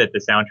 We hoped that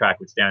the soundtrack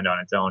would stand on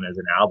its own as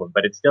an album,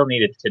 but it still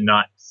needed to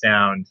not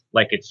sound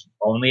like it's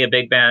only a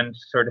big band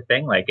sort of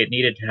thing. Like it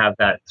needed to have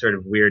that sort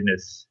of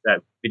weirdness,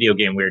 that video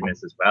game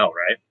weirdness as well,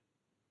 right?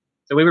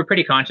 So we were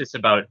pretty conscious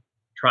about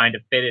trying to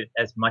fit it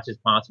as much as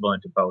possible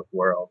into both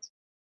worlds.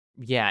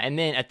 Yeah, and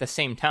then at the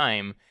same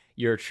time,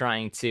 you're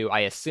trying to,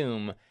 I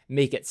assume,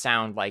 make it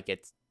sound like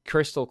it's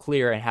crystal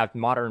clear and have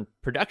modern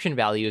production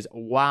values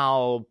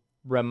while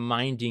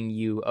reminding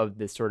you of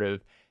this sort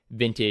of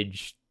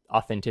vintage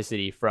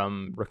authenticity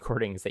from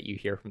recordings that you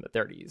hear from the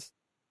 30s.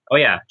 Oh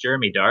yeah,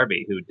 Jeremy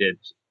Darby,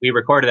 we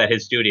recorded at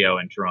his studio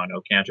in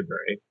Toronto,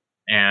 Canterbury,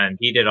 and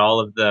he did all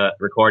of the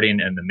recording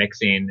and the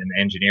mixing and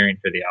the engineering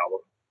for the album.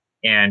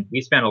 And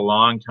we spent a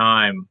long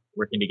time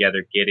working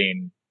together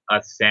getting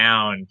a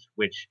sound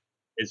which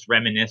is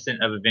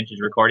reminiscent of a vintage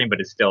recording,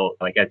 but is still,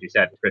 like as you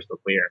said, crystal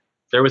clear.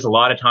 There was a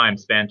lot of time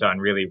spent on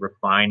really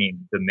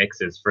refining the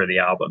mixes for the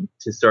album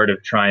to sort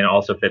of try and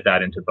also fit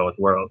that into both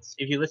worlds.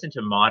 If you listen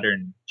to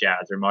modern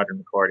jazz or modern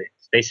recordings,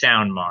 they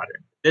sound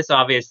modern. This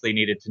obviously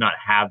needed to not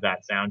have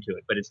that sound to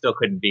it, but it still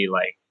couldn't be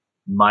like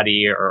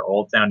muddy or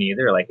old sound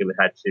either. Like it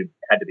had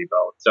to be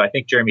both. So I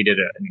think Jeremy did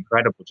an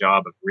incredible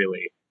job of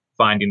really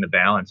finding the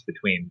balance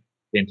between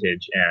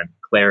vintage and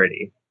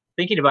clarity.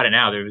 Thinking about it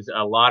now, there was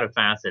a lot of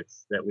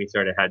facets that we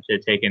sort of had to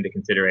take into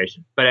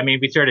consideration. But I mean,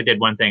 we sort of did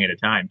one thing at a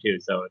time too.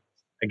 So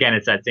again,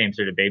 it's that same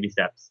sort of baby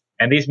steps.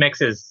 And these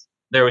mixes,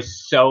 there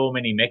was so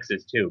many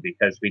mixes too,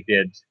 because we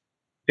did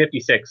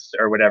 56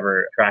 or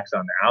whatever tracks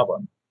on the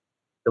album.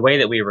 The way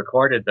that we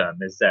recorded them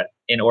is that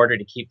in order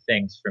to keep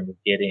things from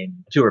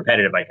getting too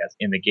repetitive, I guess,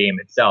 in the game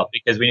itself,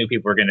 because we knew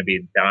people were going to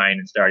be dying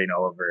and starting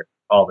all over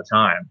all the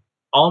time.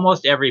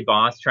 Almost every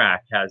boss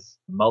track has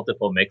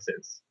multiple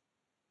mixes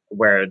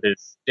where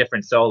there's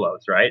different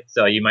solos, right?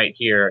 So you might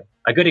hear,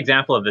 a good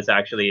example of this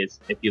actually is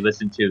if you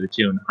listen to the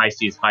tune High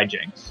Seas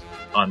Hijinks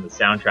on the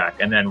soundtrack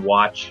and then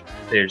watch,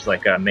 there's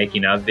like a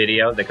making of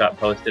video that got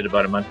posted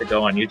about a month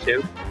ago on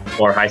YouTube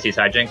for High Seas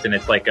Hijinks, and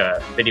it's like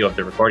a video of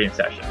the recording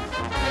session.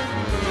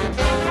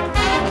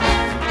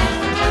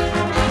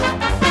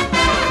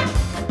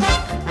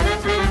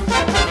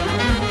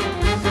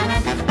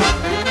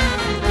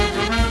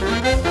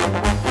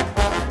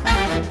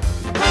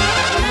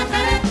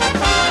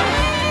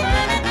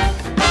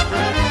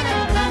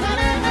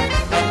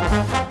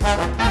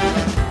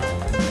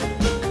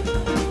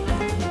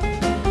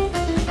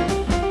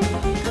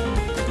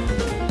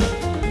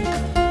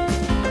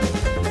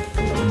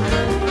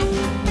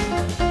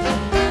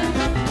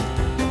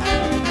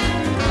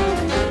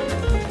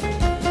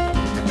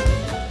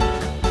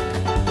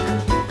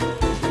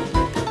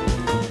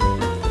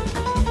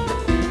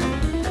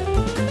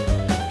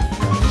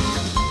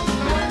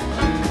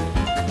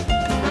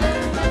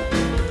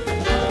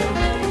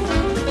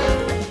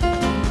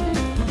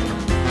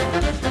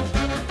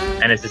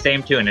 And it's the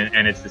same tune,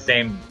 and it's the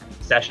same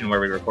session where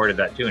we recorded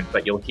that tune,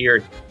 but you'll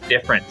hear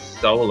different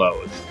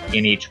solos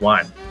in each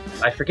one.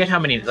 I forget how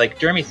many, like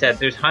Jeremy said,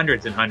 there's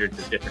hundreds and hundreds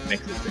of different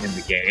mixes in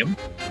the game.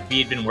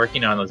 He'd been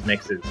working on those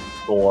mixes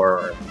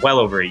for well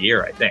over a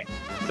year, I think.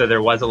 So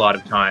there was a lot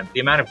of time. The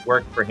amount of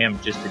work for him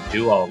just to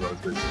do all of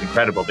those was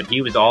incredible, but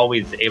he was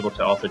always able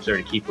to also sort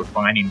of keep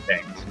refining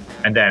things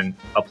and then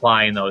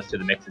applying those to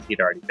the mixes he'd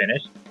already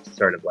finished, to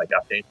sort of like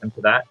update them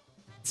to that.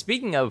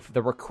 Speaking of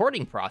the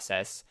recording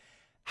process,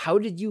 how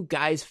did you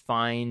guys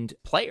find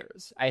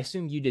players? I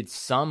assume you did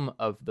some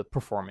of the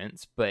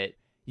performance, but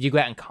did you go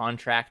out and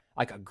contract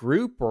like a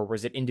group, or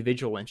was it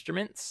individual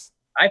instruments?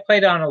 I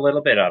played on a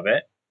little bit of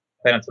it.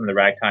 Played on some of the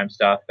ragtime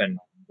stuff and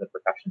the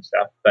percussion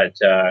stuff. But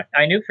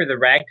I knew for the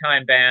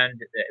ragtime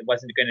band, it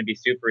wasn't going to be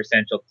super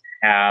essential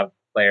to have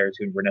players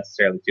who were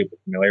necessarily super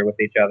familiar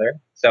with each other.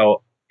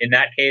 So in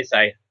that case,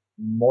 I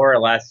more or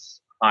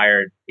less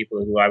hired people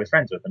who I was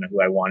friends with and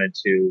who I wanted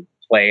to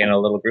play in a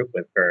little group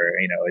with for,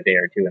 a day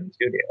or two in the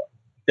studio.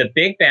 The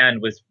big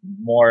band was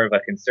more of a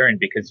concern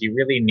because you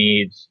really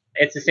need,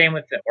 it's the same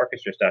with the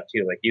orchestra stuff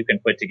too. Like you can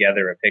put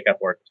together a pickup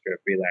orchestra of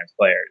freelance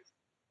players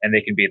and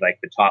they can be like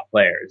the top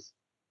players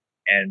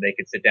and they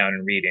can sit down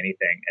and read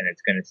anything and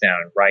it's going to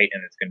sound right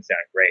and it's going to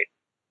sound great.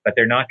 But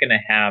they're not going to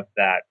have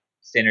that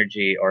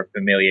synergy or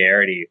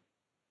familiarity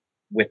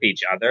with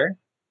each other.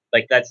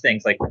 Like that's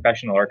things like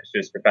professional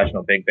orchestras,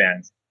 professional big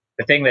bands.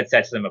 The thing that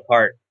sets them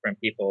apart from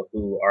people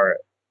who are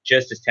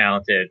just as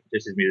talented,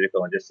 just as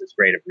musical, and just as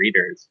great of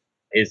readers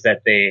is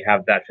that they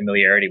have that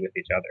familiarity with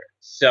each other.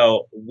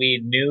 So we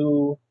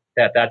knew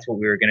that that's what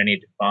we were going to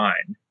need to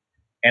find.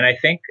 And I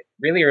think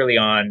really early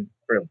on,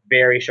 for a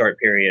very short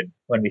period,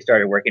 when we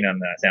started working on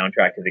the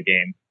soundtrack to the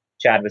game,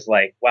 Chad was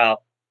like,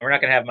 well, we're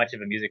not going to have much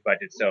of a music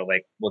budget, so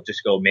like we'll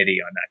just go MIDI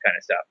on that kind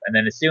of stuff. And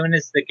then as soon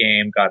as the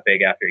game got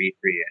big after E3,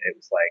 it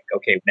was like,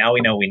 okay, now we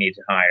know we need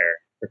to hire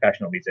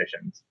professional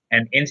musicians.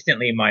 And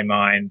instantly in my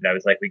mind, I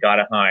was like, we got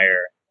to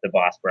hire the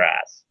Boss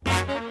Brass.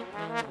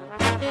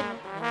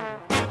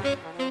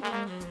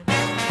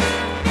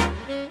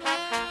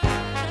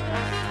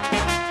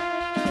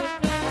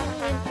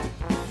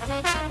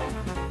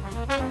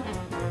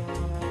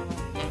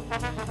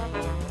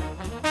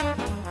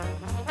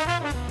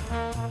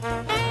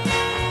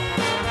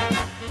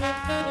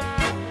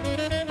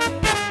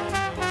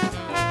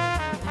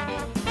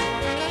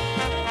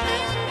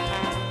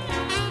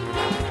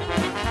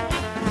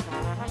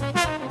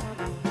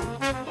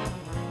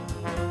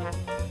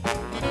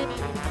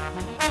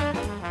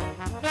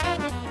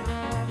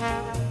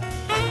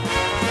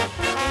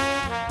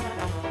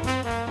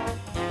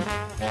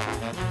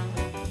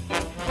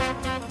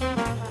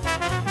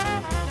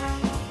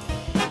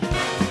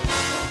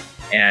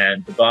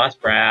 And the Boss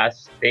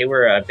Brass, they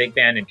were a big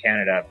band in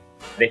Canada.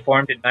 They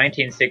formed in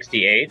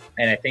 1968,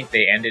 and I think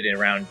they ended in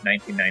around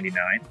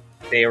 1999.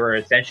 They were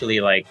essentially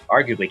like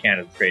arguably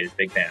Canada's greatest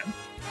big band.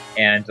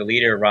 And the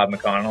leader, Rob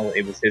McConnell,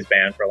 it was his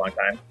band for a long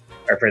time.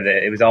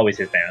 It was always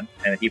his band,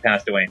 and he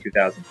passed away in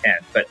 2010.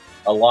 But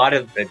a lot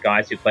of the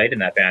guys who played in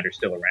that band are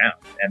still around,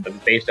 and it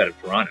was based out of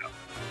Toronto.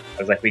 I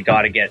was like, we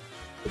got to get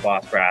the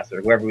Boss Brass,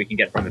 or whoever we can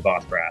get from the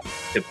Boss Brass,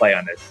 to play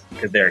on this,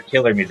 because they're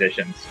killer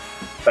musicians,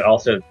 but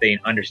also they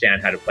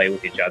understand how to play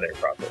with each other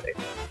properly.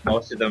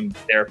 Most of them,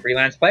 they're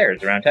freelance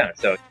players around town,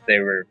 so they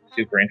were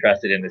super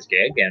interested in this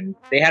gig, and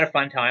they had a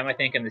fun time, I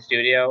think, in the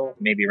studio,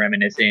 maybe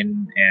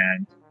reminiscing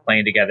and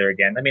playing together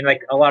again. I mean,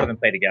 like, a lot of them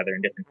play together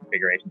in different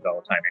configurations all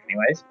the time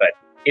anyways, but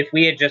if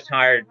we had just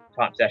hired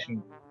top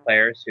session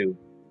players who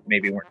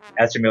maybe weren't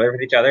as familiar with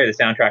each other, the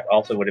soundtrack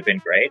also would have been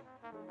great,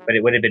 but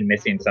it would have been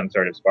missing some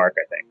sort of spark,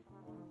 I think.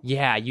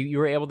 Yeah, you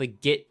were able to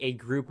get a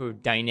group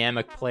of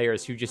dynamic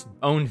players who just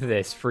owned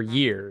this for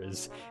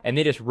years, and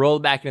they just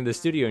rolled back into the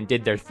studio and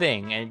did their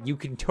thing, and you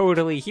can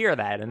totally hear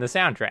that in the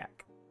soundtrack.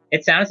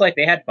 It sounds like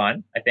they had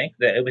fun, I think.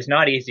 That it was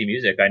not easy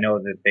music. I know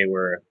that they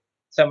were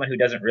someone who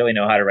doesn't really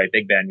know how to write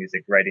big band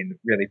music, writing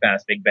really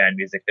fast big band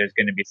music. There's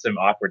going to be some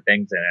awkward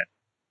things in it,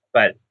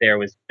 but there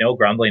was no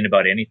grumbling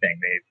about anything.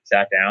 They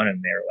sat down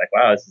and they were like,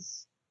 wow, this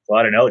is a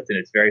lot of notes and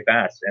it's very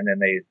fast. And then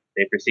they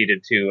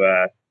proceeded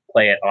to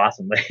play it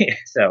awesomely.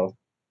 So,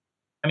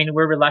 I mean,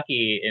 we're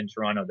lucky in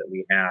Toronto that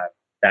we have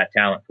that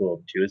talent pool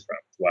to choose from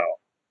as well.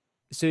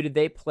 So did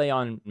they play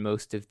on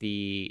most of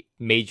the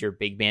major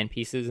big band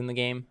pieces in the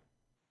game?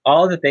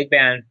 All the big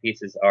band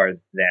pieces are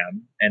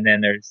them. And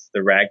then there's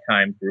the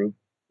ragtime group,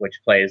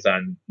 which plays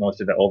on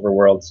most of the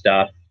overworld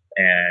stuff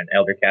and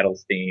Elder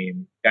Kettle's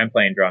theme. I'm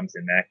playing drums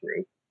in that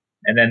group.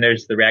 And then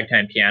there's the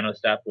ragtime piano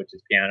stuff, which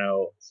is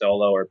piano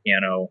solo or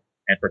piano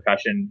and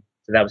percussion.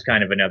 So that was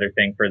kind of another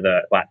thing for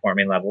the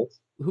platforming levels.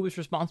 Who was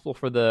responsible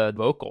for the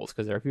vocals?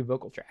 Because there are a few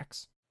vocal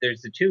tracks.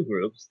 There's the two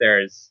groups.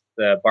 There's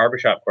the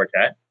Barbershop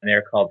Quartet, and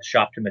they're called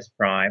Shoptimus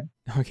Prime.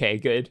 Okay,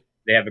 good.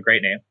 They have a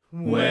great name.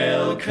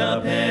 Well,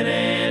 Cuphead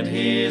and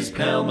his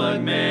pal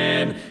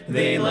Mugman,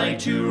 they like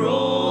to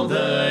roll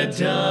the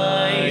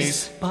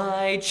dice.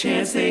 By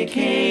chance they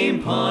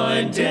came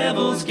upon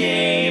Devil's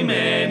Game,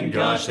 and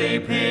gosh, they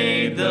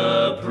paid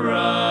the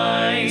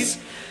price.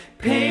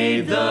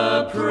 Paid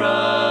the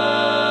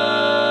price.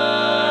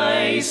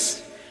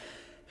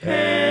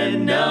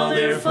 And now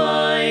they're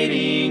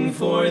fighting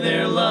for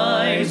their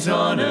lives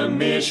on a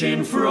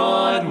mission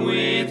fraught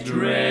with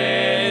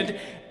dread.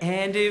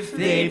 And if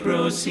they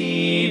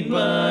proceed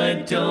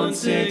but don't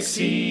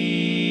succeed,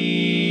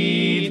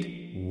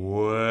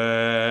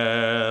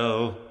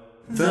 well,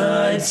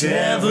 the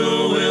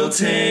devil will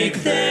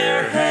take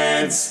their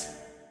heads.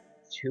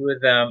 Two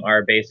of them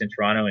are based in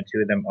Toronto and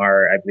two of them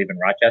are, I believe, in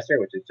Rochester,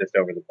 which is just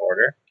over the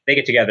border. They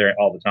get together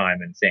all the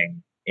time and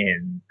sing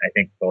in, I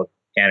think, both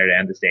Canada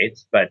and the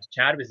States. But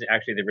Chad was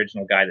actually the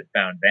original guy that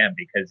found them,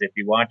 because if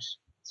you watch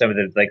some of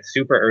the like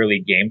super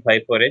early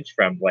gameplay footage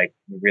from like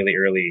really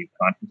early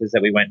conferences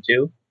that we went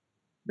to,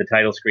 the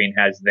title screen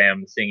has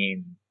them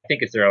singing. I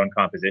think it's their own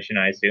composition,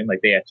 I assume.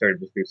 Like they had sort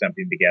of just threw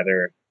something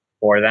together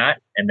for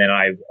that. And then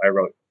I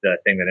wrote the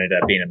thing that ended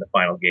up being in the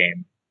final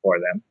game for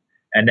them.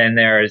 And then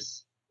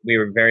we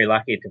were very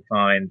lucky to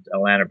find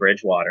Alana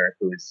Bridgewater,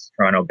 who's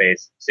a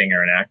Toronto-based singer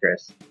and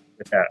actress,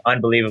 with an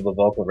unbelievable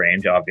vocal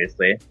range,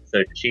 obviously.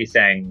 So she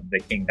sang the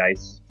King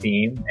Dice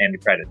theme and the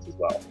credits as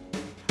well.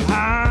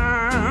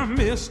 I'm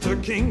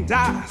Mr. King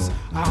Dice.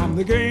 I'm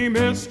the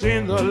gamest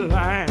in the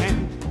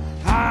land.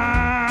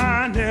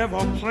 I never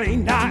play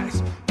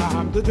nice.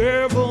 I'm the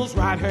devil's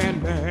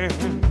right-hand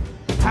man.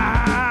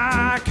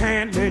 I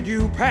can't let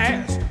you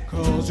pass,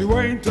 'cause you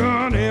ain't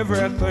done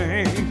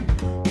everything.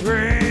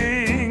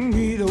 Bring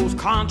me those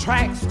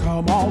contracts,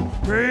 come on,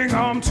 bring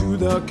them to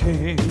the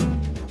king.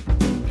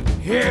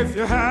 If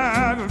you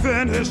haven't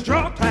finished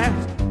your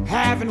task,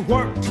 haven't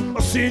worked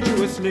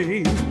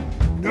assiduously,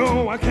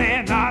 no, I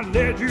cannot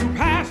let you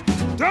pass.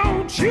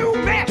 Don't you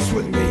mess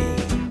with me.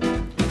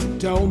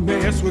 Don't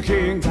mess with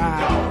King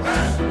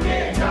Dice.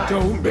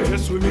 Don't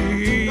mess with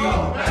me.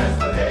 Don't mess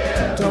with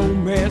him.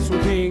 Don't mess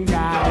with King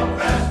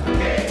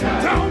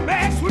Dice. Don't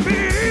mess with me.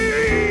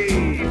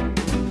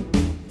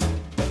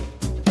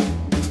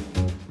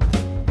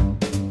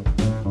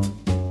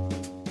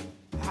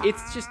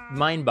 It's just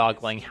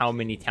mind-boggling how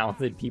many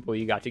talented people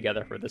you got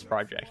together for this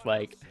project.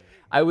 Like,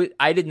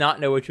 I did not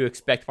know what to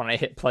expect when I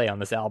hit play on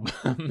this album.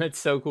 It's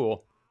so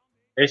cool.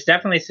 There's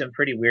definitely some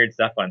pretty weird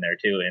stuff on there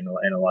too, in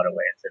a lot of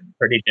ways, and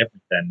pretty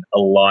different than a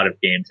lot of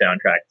game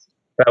soundtracks.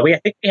 But I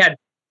think we had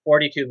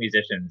 42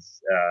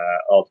 musicians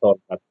all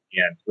told at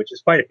the end, which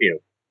is quite a few.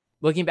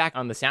 Looking back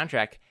on the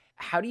soundtrack,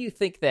 how do you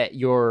think that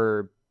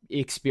your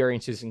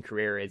experiences and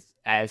career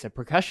as a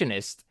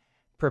percussionist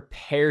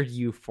prepared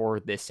you for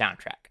this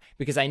soundtrack?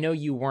 Because I know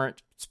you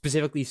weren't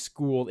specifically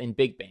schooled in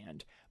big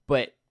band,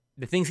 but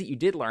the things that you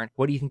did learn,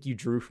 what do you think you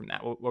drew from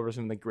that? What were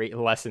some of the great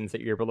lessons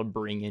that you're able to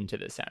bring into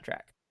this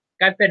soundtrack?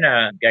 I've been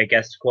a, I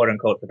guess, quote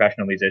unquote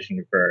professional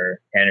musician for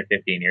 10 or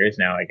 15 years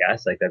now, I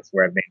guess. Like, that's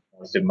where I've made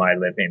most of my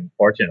living,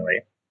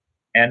 fortunately.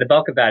 And the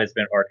bulk of that has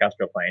been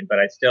orchestral playing, but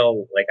I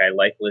still, I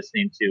like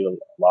listening to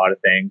a lot of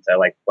things. I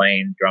like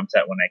playing drum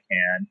set when I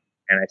can,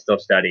 and I still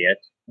study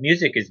it.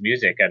 Music is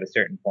music at a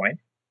certain point.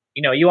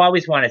 You know, you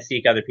always want to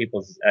seek other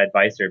people's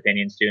advice or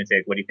opinions too and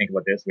say, what do you think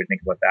about this? What do you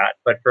think about that?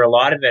 But for a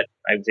lot of it,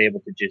 I was able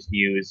to just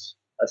use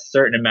a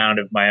certain amount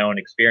of my own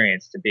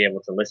experience to be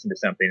able to listen to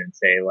something and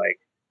say,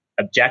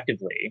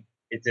 objectively,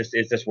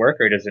 is this work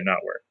or does it not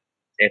work?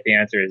 If the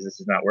answer is this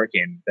is not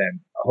working,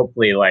 then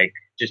hopefully,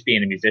 just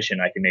being a musician,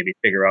 I can maybe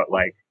figure out,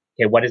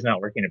 okay, what is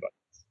not working about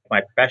this?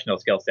 My professional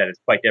skill set is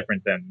quite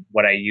different than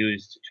what I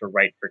used to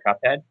write for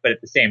Cuphead. But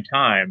at the same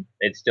time,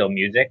 it's still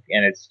music,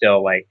 and it's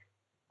still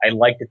I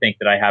like to think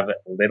that I have a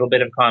little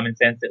bit of common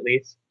sense, at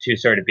least, to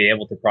sort of be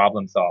able to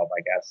problem solve,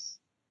 I guess.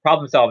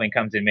 Problem solving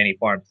comes in many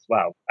forms as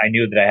well. I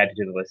knew that I had to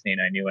do the listening.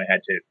 I knew I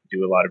had to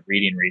do a lot of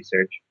reading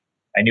research.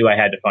 I knew I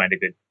had to find a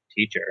good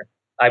teacher.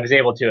 I was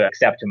able to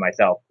accept to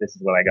myself, this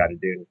is what I got to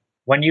do.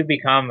 When you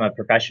become a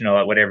professional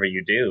at whatever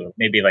you do,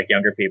 maybe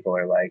younger people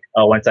are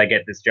oh, once I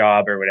get this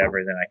job or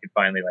whatever, then I can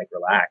finally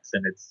relax.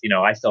 And it's,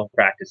 I still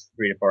practice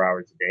 3 to 4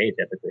 hours a day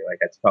typically.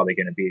 That's probably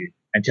going to be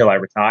until I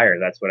retire.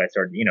 That's what I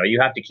sort of, you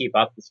have to keep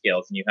up the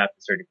skills and you have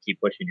to sort of keep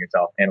pushing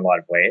yourself in a lot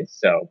of ways.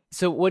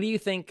 So what do you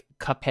think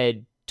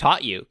Cuphead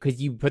taught you?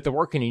 Because you put the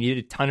work in, and you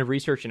did a ton of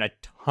research and a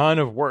ton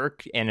of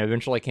work, and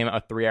eventually came out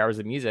with 3 hours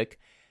of music.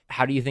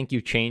 How do you think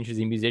you changed as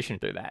a musician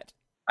through that?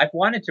 I've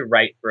wanted to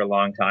write for a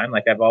long time.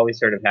 I've always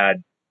sort of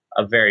had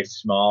a very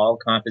small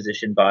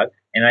composition bug,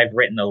 and I've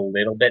written a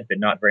little bit, but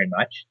not very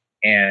much.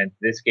 And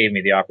this gave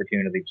me the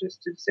opportunity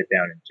just to sit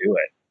down and do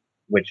it,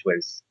 which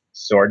was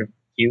sort of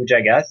huge,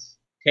 I guess.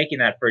 Taking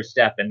that first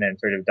step and then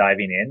sort of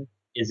diving in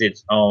is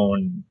its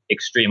own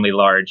extremely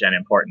large and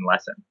important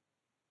lesson.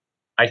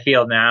 I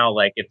feel now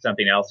if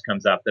something else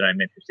comes up that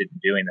I'm interested in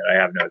doing that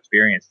I have no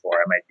experience for,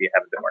 I might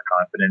have a bit more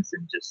confidence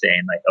in just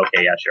saying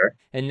okay, yeah, sure.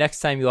 And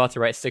next time you'll have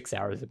to write 6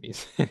 hours of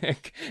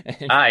music.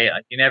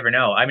 You never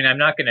know. I mean,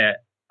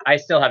 I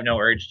still have no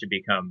urge to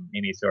become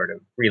any sort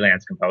of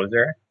freelance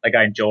composer.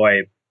 I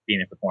enjoy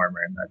being a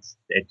performer, and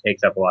it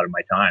takes up a lot of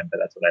my time, but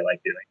that's what I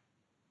like doing.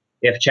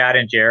 If Chad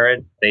and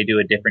Jared, they do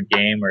a different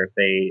game, or if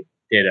they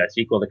did a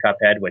sequel to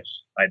Cuphead, which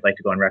I'd like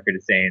to go on record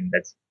as saying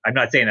I'm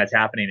not saying that's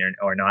happening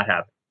or not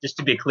happening. Just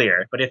to be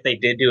clear, but if they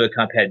did do a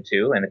Cuphead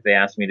 2, and if they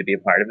asked me to be a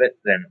part of it,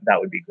 then that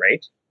would be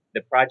great.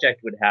 The project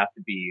would have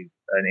to be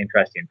an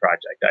interesting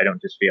project. I don't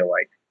just feel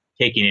like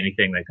taking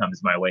anything that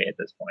comes my way at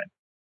this point.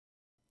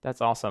 That's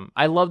awesome.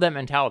 I love that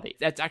mentality.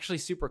 That's actually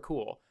super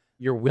cool.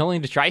 You're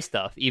willing to try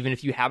stuff, even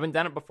if you haven't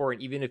done it before,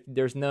 and even if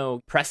there's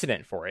no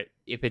precedent for it.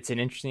 If it's an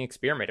interesting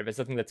experiment, if it's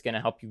something that's going to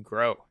help you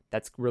grow,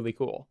 that's really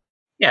cool.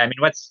 Yeah, I mean,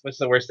 what's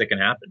the worst that can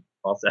happen?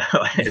 Also,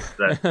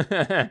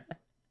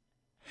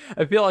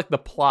 I feel like the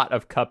plot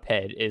of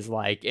Cuphead is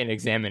an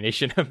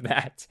examination of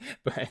that.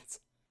 But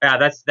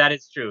yeah, that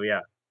is true.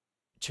 Yeah.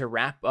 To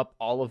wrap up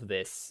all of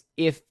this,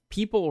 if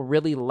people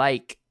really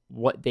like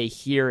what they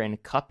hear in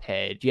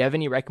Cuphead, do you have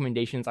any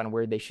recommendations on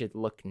where they should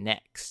look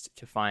next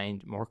to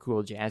find more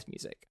cool jazz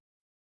music?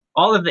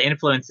 All of the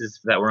influences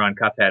that were on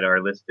Cuphead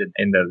are listed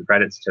in the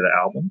credits to the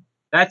album.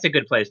 That's a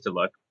good place to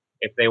look.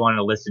 if they want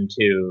to listen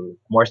to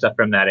more stuff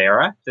from that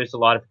era. There's a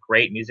lot of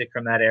great music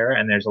from that era,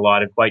 and there's a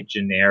lot of quite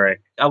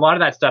generic. A lot of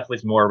that stuff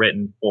was more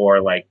written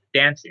for like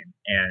dancing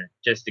and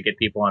just to get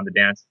people on the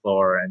dance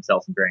floor and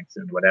sell some drinks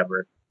and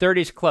whatever.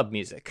 30s club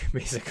music,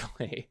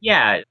 basically.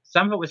 Yeah,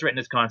 some of it was written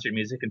as concert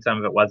music and some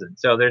of it wasn't.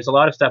 So there's a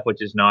lot of stuff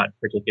which is not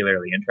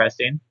particularly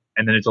interesting,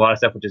 and then there's a lot of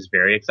stuff which is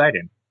very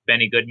exciting.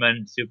 Benny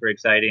Goodman, super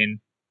exciting.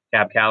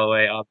 Cab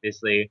Calloway,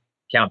 obviously.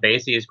 Count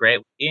Basie is great.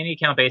 Any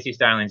Count Basie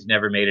stylings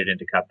never made it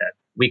into Cuphead.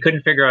 We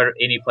couldn't figure out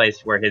any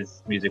place where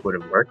his music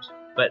would have worked.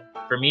 But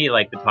for me,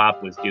 like, the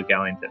top was Duke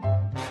Ellington.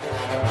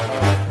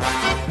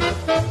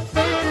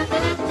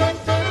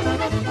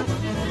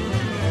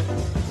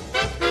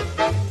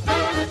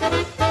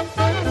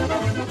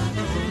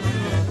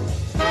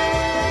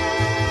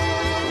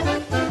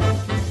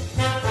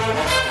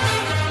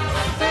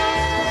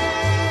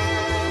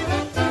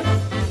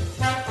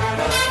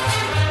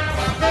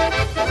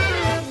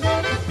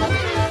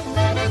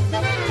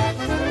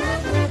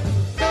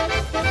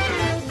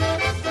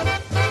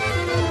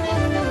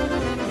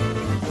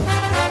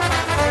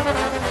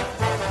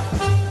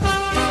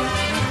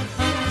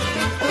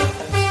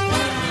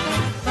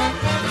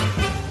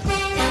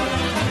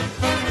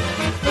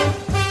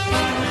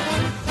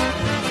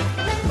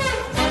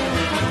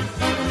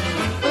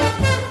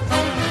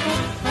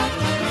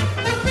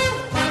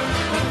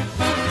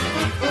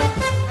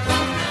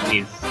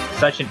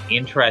 Such an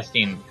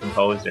interesting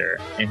composer,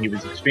 and he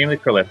was extremely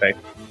prolific.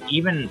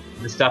 Even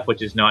the stuff which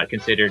is not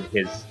considered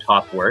his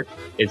top work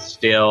is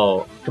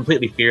still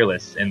completely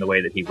fearless in the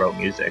way that he wrote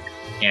music.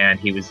 And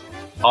he was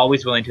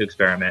always willing to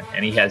experiment,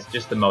 and he has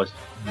just the most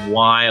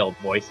wild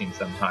voicing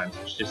sometimes,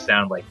 which just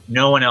sound like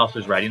no one else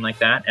was writing like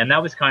that. And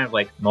that was kind of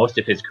like most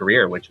of his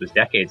career, which was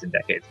decades and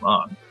decades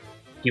long.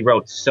 He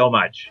wrote so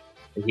much.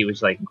 He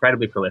was like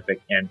incredibly prolific,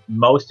 and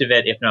most of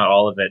it, if not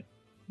all of it,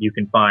 you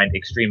can find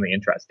extremely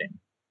interesting.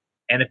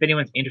 And if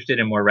anyone's interested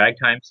in more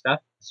ragtime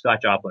stuff,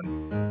 Scott Joplin.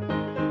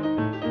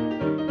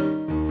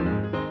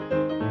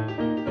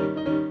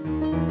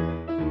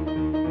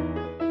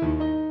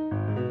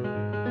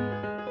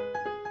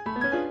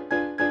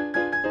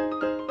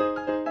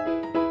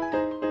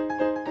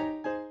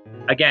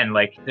 Again,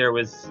 like, there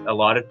was a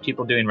lot of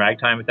people doing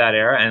ragtime at that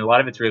era, and a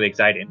lot of it's really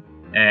exciting.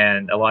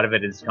 And a lot of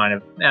it is kind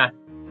of,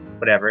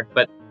 whatever.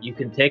 But you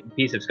can take a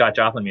piece of Scott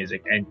Joplin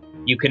music, and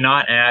you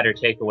cannot add or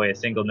take away a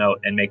single note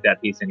and make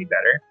that piece any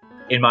better.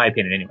 In my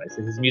opinion, anyways.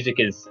 His music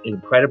is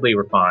incredibly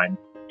refined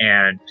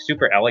and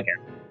super elegant.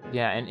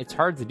 Yeah, and it's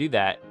hard to do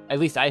that, at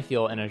least I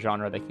feel, in a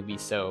genre that can be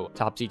so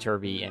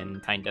topsy-turvy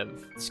and kind of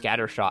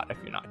scattershot if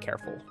you're not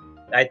careful.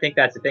 I think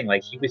that's the thing.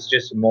 Like, he was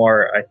just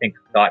more, I think,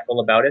 thoughtful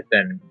about it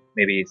than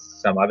maybe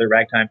some other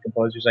ragtime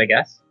composers, I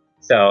guess.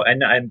 So,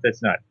 and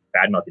that's not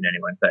bad-mouthing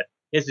anyone, but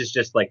his is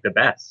just, like, the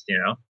best, you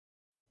know?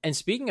 And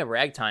speaking of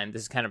ragtime,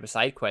 this is kind of a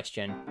side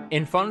question.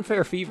 In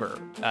Funfair Fever,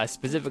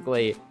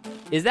 specifically,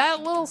 is that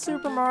a little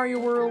Super Mario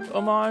World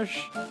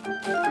homage?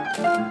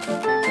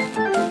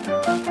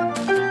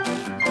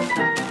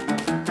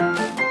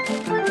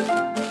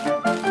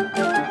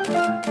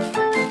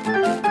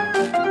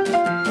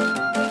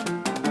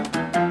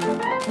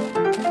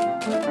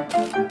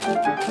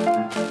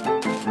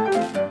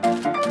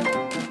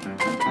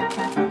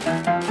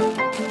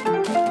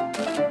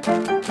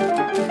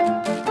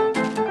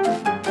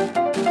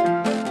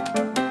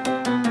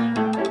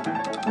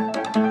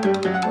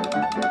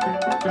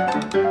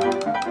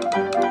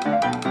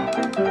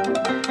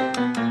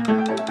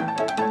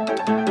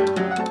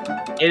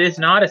 It is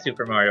not a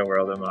Super Mario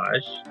World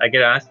homage. I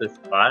get asked this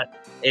a lot.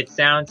 It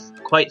sounds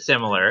quite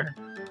similar.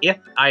 If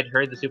I'd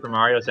heard the Super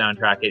Mario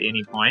soundtrack at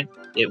any point,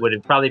 it would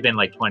have probably been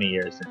like 20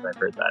 years since I've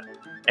heard that.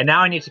 And now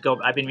I need to go,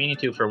 I've been meaning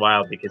to for a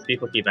while because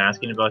people keep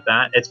asking about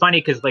that. It's funny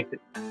because, like,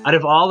 out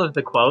of all of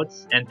the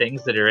quotes and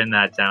things that are in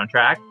that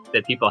soundtrack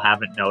that people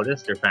haven't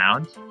noticed or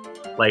found,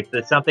 like,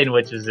 there's something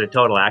which is a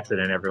total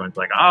accident. Everyone's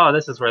like, oh,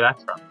 this is where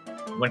that's from.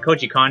 When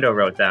Koji Kondo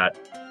wrote that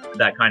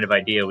kind of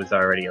idea was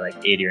already like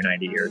 80 or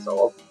 90 years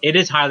old. It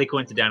is highly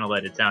coincidental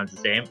that it sounds the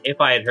same.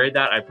 If I had heard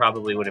that, I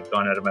probably would have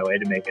gone out of my way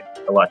to make it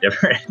a lot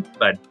different.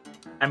 But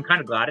I'm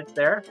kind of glad it's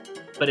there.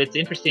 But it's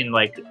interesting,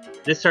 like,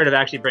 this sort of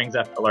actually brings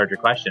up a larger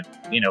question.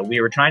 You know, we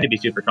were trying to be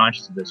super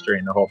conscious of this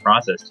during the whole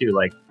process too.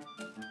 Like,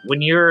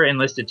 when you're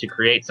enlisted to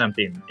create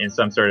something in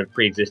some sort of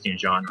pre-existing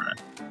genre,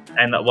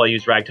 and we'll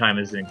use ragtime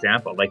as an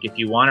example. Like, if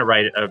you want to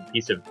write a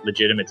piece of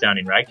legitimate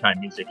sounding ragtime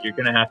music, you're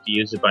going to have to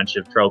use a bunch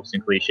of tropes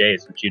and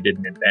cliches, which you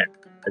didn't invent,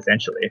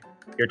 essentially.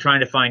 You're trying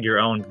to find your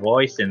own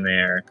voice in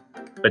there,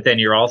 but then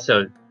you're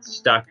also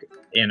stuck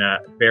in a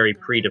very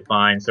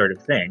predefined sort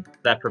of thing.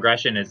 That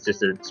progression is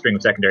just a string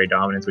of secondary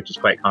dominants, which is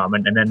quite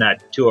common. And then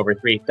that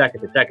 2/3,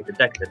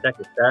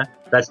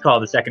 that's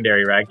called the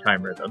secondary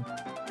ragtime rhythm.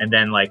 And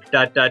then, like,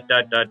 da da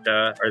da da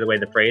da, or the way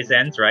the phrase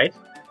ends, right?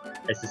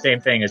 It's the same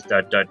thing as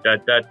da da da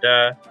da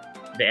da.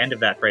 The end of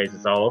that phrase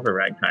is all over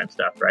ragtime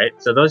stuff, right?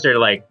 So those are,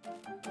 like,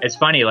 it's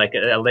funny, like,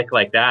 a lick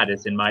like that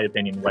is, in my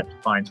opinion, what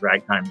defines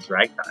ragtime as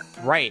ragtime.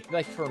 Right.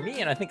 Like, for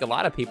me, and I think a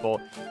lot of people,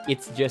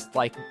 it's just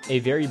like a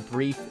very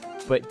brief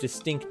but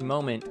distinct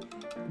moment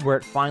where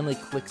it finally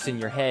clicks in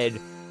your head,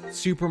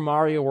 Super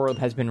Mario World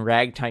has been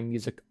ragtime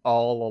music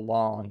all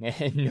along,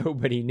 and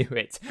nobody knew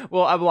it.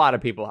 Well, a lot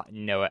of people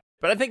know it,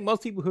 but I think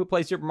most people who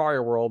play Super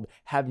Mario World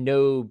have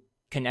no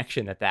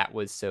connection that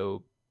was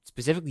so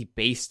specifically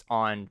based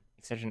on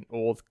such an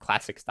old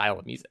classic style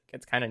of music.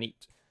 It's kind of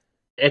neat.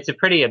 It's a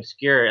pretty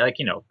obscure,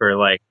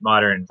 for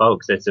modern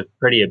folks, it's a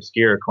pretty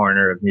obscure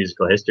corner of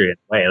musical history in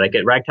a way.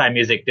 Ragtime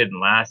music didn't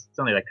last. It's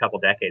only a couple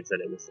decades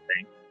that it was the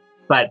thing.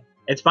 But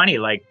it's funny,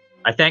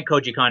 I thank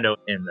Koji Kondo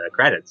in the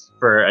credits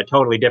for a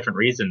totally different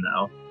reason,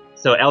 though.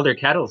 So Elder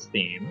Kettle's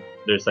theme,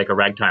 there's a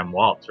ragtime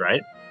waltz,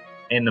 right?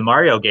 In the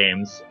Mario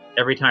games,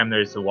 every time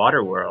there's a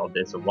water world,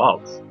 it's a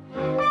waltz.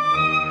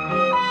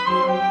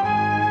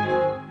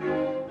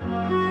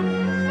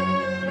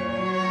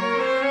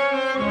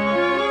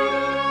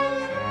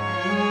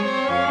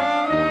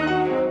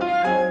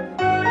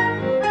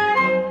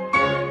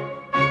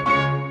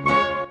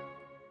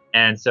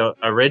 And so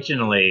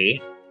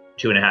originally,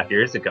 2.5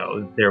 years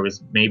ago, there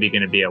was maybe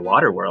going to be a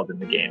water world in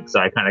the game. So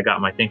I kind of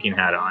got my thinking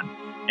hat on.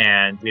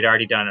 And we'd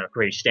already done a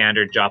pretty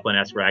standard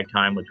Joplin-esque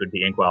ragtime, which would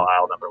be Inkwell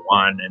Isle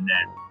 #1, and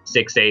then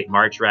 6/8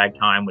 March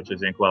ragtime, which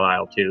was Inkwell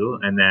Isle 2.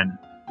 And then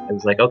I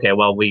was like, okay,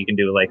 well, we can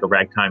do a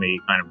ragtimey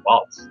kind of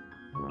waltz.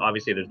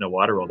 Obviously, there's no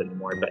water world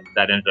anymore, but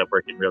that ended up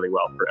working really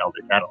well for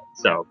Elder Kettle.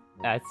 So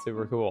that's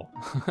super cool.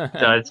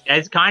 So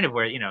it's kind of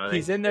where,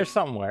 he's in there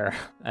somewhere.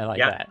 I like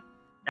that.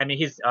 I mean,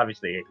 he's a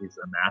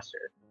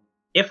master.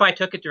 If I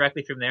took it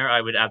directly from there, I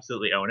would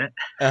absolutely own it.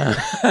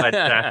 But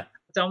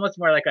it's almost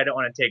more like I don't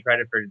want to take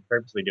credit for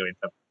purposely doing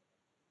something.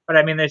 But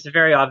I mean, there's a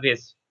very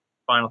obvious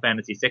Final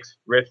Fantasy VI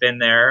riff in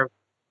there,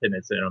 and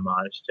it's an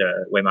homage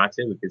to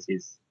Uematsu because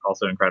he's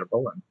also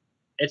incredible. And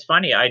it's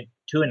funny, I,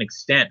 to an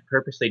extent,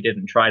 purposely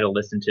didn't try to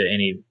listen to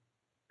any,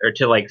 or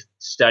to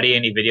study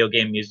any video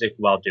game music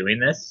while doing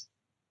this.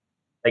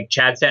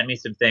 Chad sent me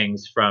some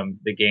things from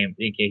the game.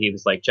 He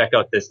was like, check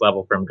out this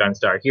level from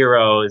Gunstar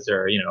Heroes,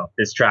 or,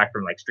 this track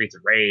from Streets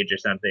of Rage or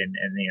something.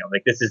 And,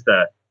 this is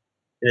the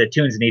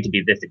tunes need to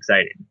be this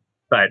exciting.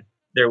 But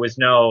there was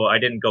I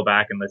didn't go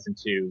back and listen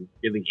to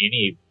really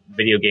any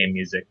video game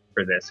music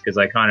for this, because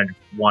I kind of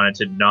wanted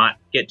to not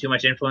get too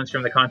much influence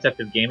from the concept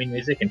of gaming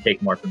music and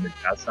take more from the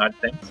jazz side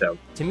thing. So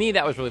to me,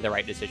 that was really the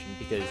right decision,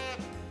 because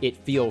it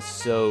feels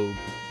so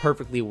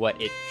perfectly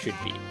what it should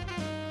be.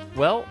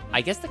 Well,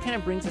 I guess that kind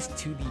of brings us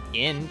to the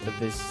end of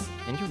this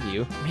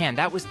interview. Man,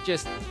 that was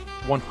just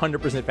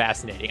 100%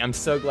 fascinating. I'm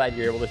so glad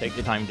you're able to take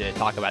the time to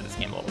talk about this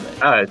game a little bit.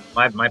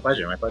 It's my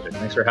pleasure. My pleasure.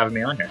 Thanks for having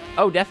me on here.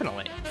 Oh,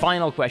 definitely.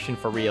 Final question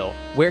for real.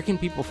 Where can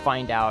people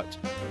find out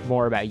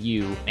more about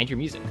you and your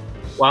music?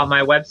 Well,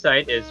 my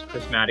website is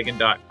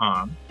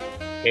chrismadigan.com.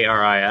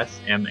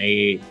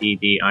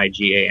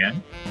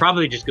 KrisMaddigan.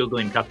 Probably just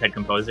Googling Cuphead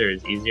Composer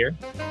is easier.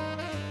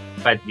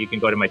 But you can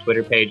go to my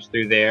Twitter page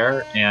through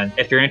there. And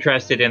if you're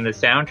interested in the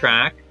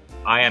soundtrack,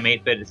 I Am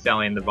 8-Bit is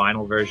selling the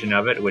vinyl version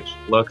of it, which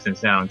looks and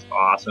sounds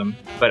awesome.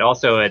 But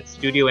also at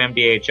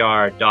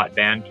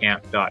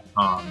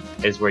studiomdhr.bandcamp.com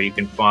is where you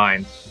can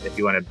find, if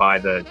you want to buy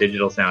the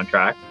digital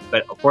soundtrack.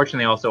 But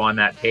fortunately, also on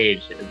that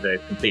page,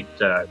 the complete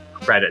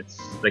credits,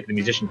 the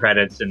musician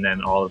credits, and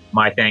then all of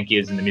my thank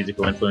yous and the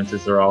musical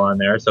influences are all on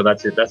there. So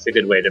that's a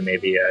good way to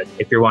maybe,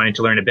 if you're wanting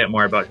to learn a bit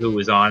more about who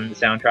was on the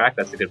soundtrack,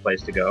 that's a good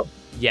place to go.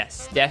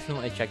 Yes,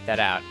 definitely check that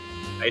out.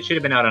 It should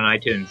have been out on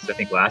iTunes, I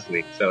think, last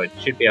week. So it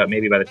should be out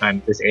maybe by the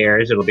time this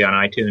airs. It'll be on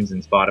iTunes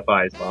and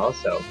Spotify as well.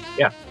 So,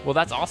 yeah. Well,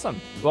 that's awesome.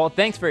 Well,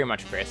 thanks very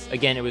much, Chris.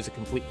 Again, it was a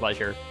complete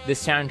pleasure.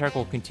 This soundtrack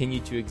will continue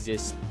to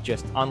exist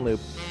just on loop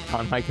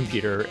on my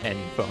computer and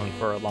phone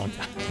for a long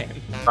time.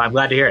 I'm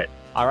glad to hear it.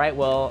 All right,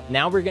 well,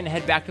 now we're going to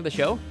head back to the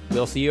show.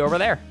 We'll see you over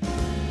there.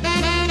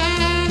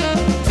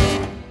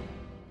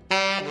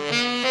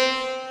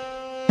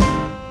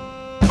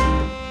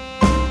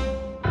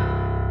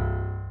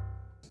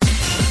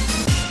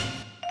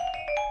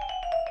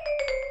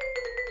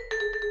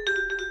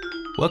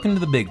 Welcome to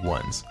The Big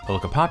Ones, a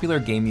look at popular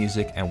game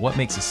music and what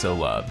makes it so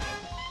loved.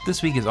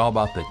 This week is all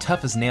about the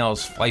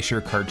tough-as-nails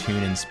Fleischer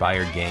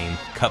cartoon-inspired game,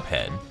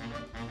 Cuphead.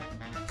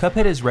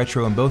 Cuphead is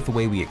retro in both the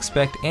way we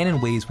expect and in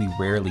ways we've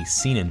rarely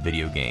seen in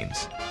video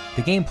games.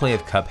 The gameplay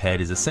of Cuphead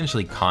is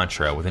essentially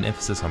Contra with an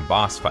emphasis on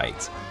boss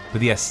fights,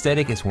 but the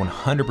aesthetic is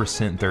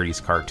 100%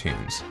 30s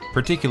cartoons,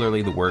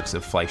 particularly the works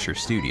of Fleischer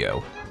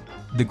Studio.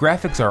 The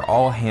graphics are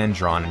all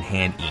hand-drawn and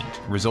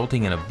hand-inked,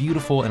 resulting in a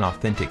beautiful and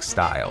authentic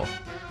style.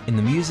 And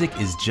the music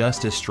is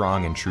just as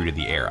strong and true to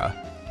the era.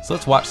 So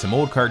let's watch some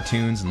old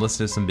cartoons and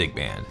listen to some big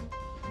band.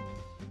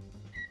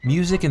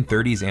 Music and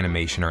 30s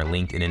animation are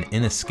linked in an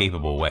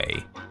inescapable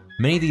way.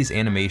 Many of these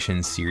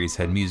animation series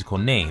had musical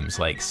names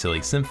like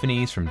Silly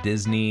Symphonies from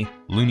Disney,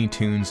 Looney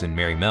Tunes and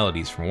Merry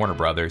Melodies from Warner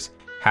Brothers,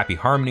 Happy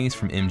Harmonies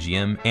from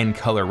MGM, and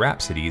Color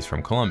Rhapsodies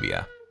from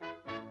Columbia.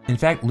 In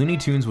fact, Looney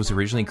Tunes was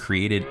originally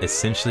created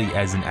essentially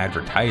as an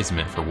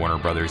advertisement for Warner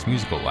Brothers'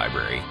 musical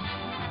library.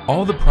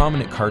 All the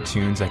prominent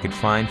cartoons I could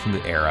find from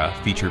the era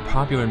featured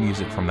popular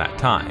music from that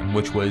time,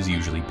 which was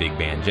usually big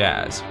band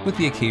jazz, with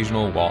the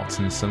occasional waltz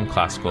and some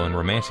classical and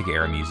romantic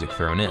era music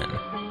thrown in.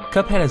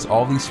 Cuphead has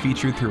all these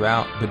featured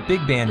throughout, but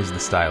big band is the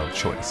style of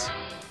choice.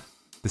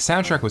 The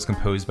soundtrack was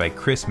composed by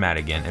Chris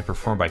Madigan and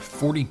performed by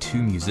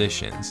 42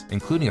 musicians,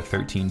 including a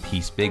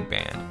 13-piece big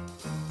band.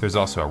 There's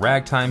also a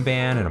ragtime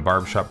band and a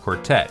barbershop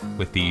quartet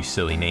with the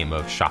silly name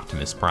of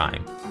Shoptimus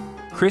Prime.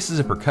 Chris is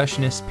a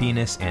percussionist,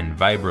 pianist, and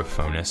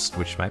vibraphonist,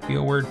 which might be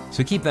a word,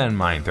 so keep that in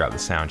mind throughout the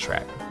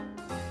soundtrack.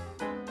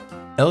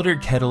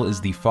 Eldred Kettle is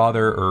the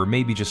father, or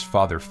maybe just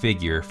father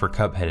figure, for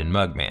Cuphead and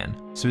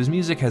Mugman, so his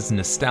music has a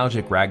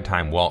nostalgic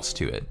ragtime waltz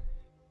to it.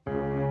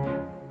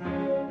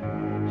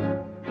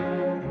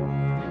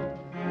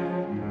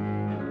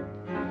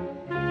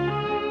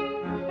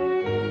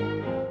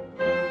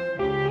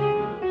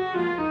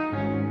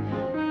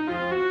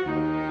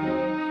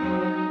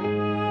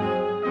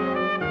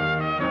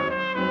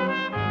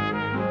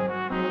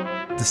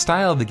 The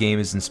style of the game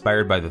is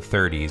inspired by the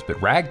 30s,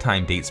 but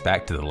ragtime dates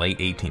back to the late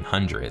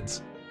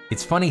 1800s.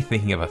 It's funny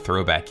thinking of a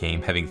throwback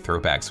game having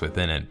throwbacks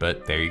within it,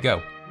 but there you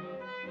go.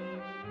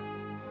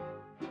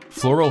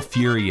 Floral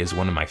Fury is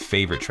one of my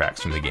favorite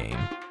tracks from the game.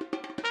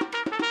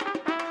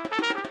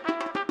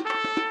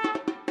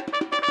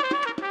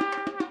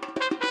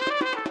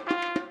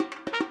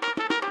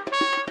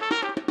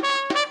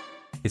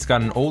 It's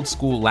got an old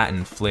school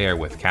Latin flair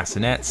with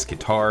castanets,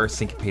 guitar,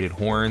 syncopated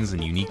horns,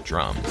 and unique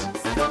drums.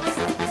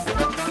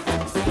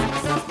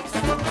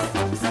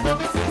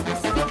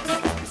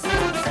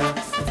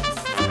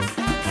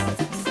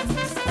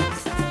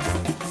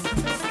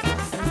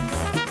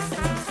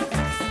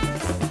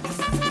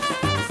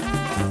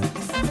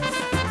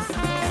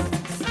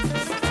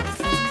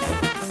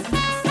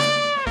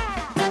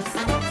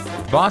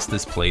 The boss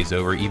this plays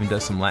over even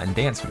does some Latin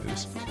dance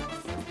moves.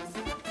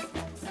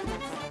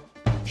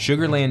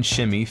 Sugarland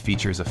Shimmy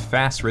features a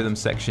fast rhythm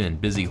section and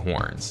busy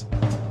horns.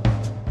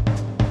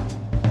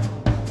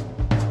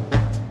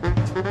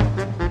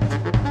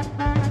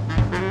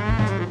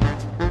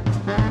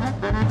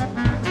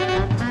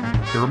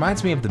 It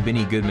reminds me of the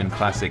Benny Goodman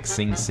classic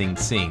Sing Sing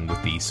Sing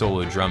with the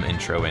solo drum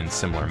intro and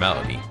similar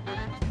melody.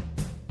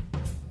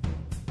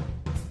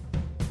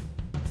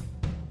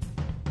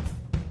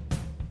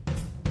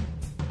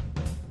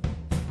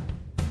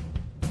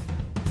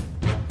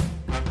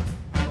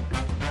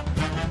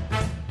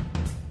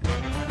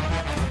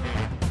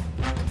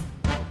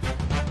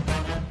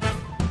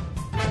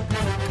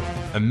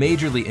 A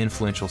majorly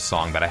influential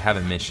song that I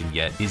haven't mentioned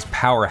yet is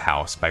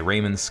Powerhouse by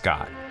Raymond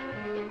Scott.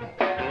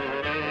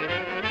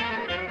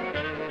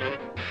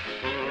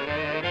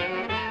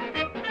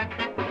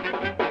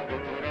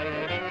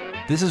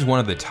 This is one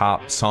of the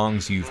top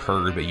songs you've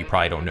heard, but you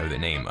probably don't know the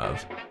name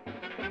of.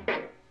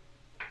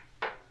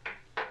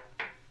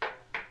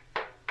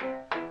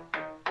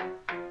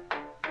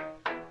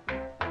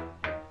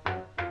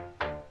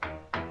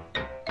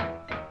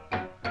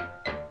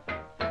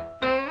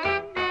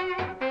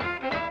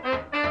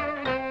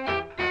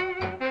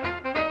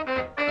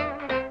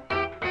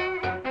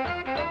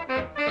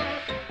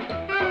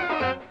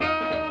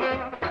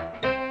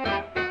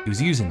 It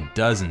was used in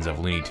dozens of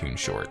Looney Tunes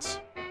shorts.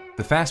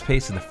 The fast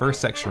pace of the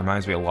first section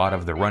reminds me a lot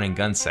of the run and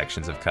gun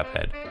sections of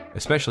Cuphead,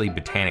 especially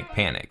Botanic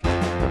Panic.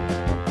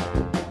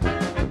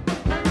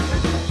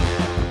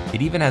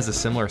 It even has a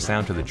similar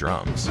sound to the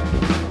drums.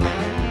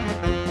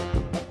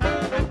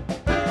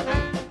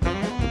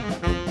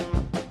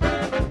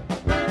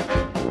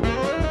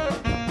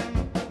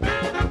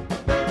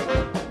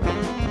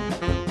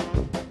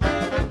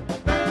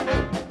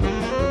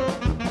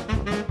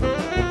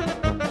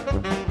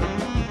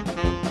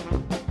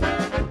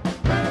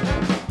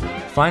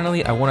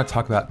 Finally, I want to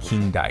talk about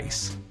King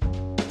Dice.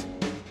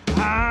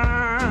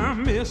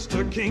 I'm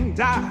Mr. King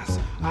Dice.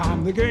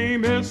 I'm the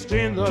gamest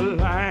in the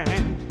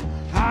land.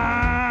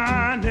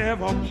 I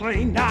never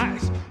play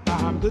nice.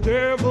 I'm the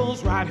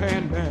devil's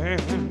right-hand man.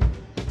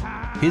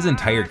 His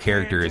entire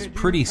character is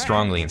pretty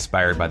strongly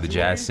inspired by the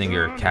jazz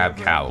singer Cab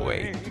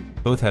Calloway.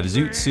 Both have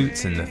zoot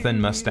suits and the thin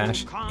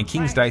mustache, and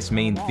King's Dice's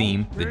main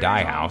theme, the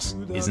Die House,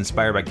 is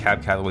inspired by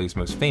Cab Calloway's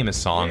most famous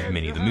song,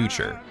 Minnie the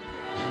Moocher.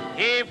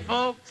 Hey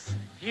folks,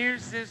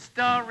 here's a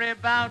story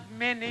about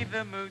Minnie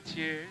the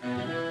Moocher.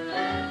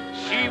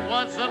 She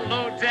was a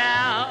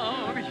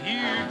low-down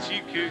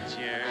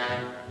hoochie-coocher.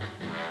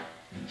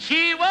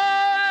 She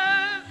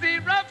was the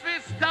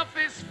roughest,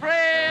 toughest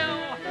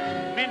frail.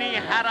 Minnie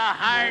had a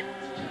heart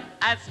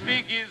as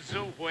big as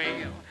a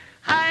whale.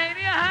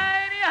 Heidi,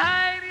 Heidi,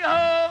 Heidi,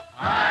 ho!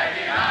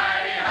 Heidi,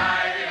 Heidi,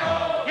 Heidi,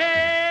 ho!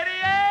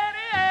 Eddie,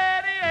 Eddie,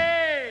 Eddie,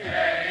 Eddie!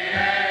 Eddie,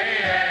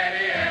 Eddie,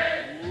 Eddie,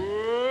 Eddie! Whoa!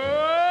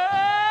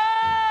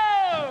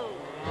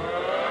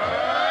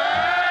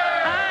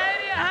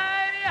 Heidi,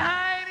 Heidi,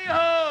 Heidi,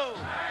 ho!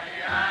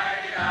 Heidi,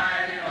 Heidi,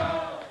 Heidi,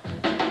 ho!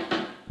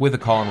 With a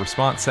call and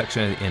response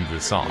section at the end of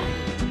the song.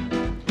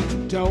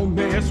 Don't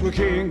mess with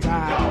King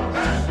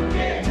Dice.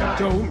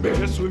 Don't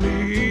mess with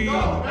me.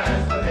 Don't mess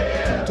with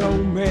him.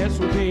 Don't mess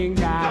with King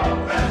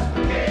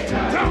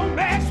Dice. Don't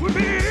mess with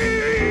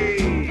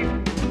me.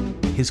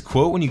 His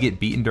quote when you get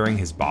beaten during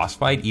his boss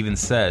fight even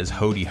says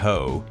 "Hody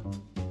ho."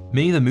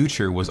 Minnie the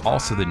Moocher was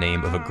also the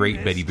name of a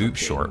great Betty Boop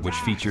short, which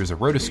features a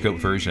rotoscope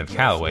version of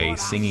Calloway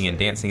singing and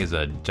dancing as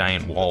a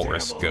giant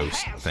walrus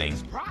ghost thing.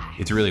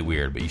 It's really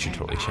weird, but you should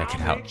totally check it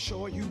out.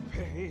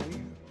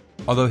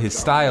 Although his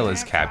style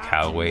is Cab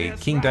Calloway,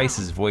 King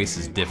Dice's voice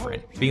is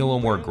different, being a little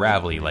more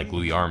gravelly like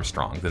Louis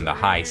Armstrong than the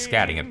high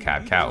scatting of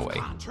Cab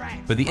Calloway.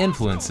 But the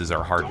influences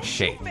are hard to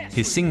shake.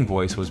 His singing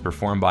voice was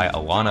performed by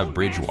Alana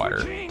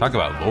Bridgewater. Talk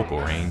about vocal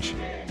range.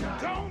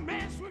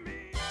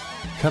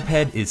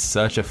 Cuphead is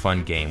such a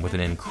fun game with an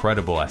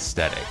incredible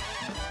aesthetic.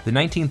 The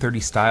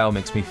 1930s style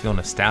makes me feel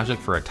nostalgic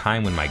for a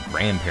time when my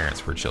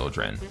grandparents were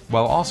children,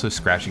 while also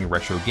scratching a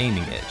retro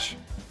gaming itch.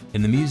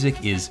 And the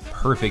music is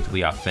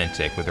perfectly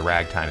authentic with the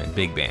ragtime and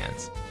big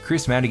bands.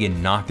 Chris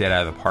Madigan knocked it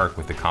out of the park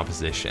with the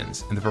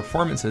compositions, and the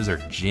performances are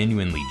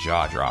genuinely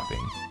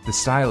jaw-dropping. The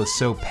style is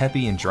so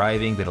peppy and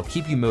driving that it'll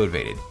keep you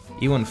motivated,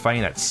 even when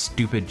fighting that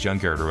stupid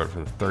junkyard road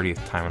for the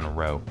 30th time in a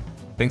row.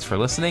 Thanks for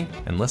listening,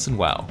 and listen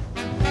well.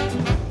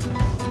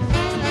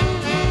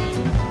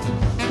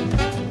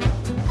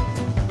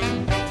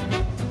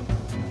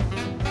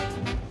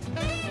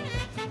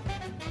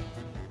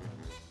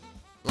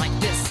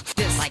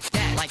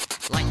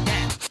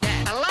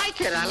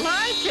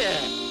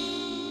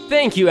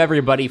 Thank you,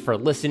 everybody, for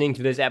listening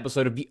to this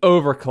episode of the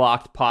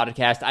Overclocked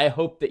podcast. I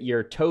hope that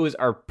your toes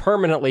are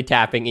permanently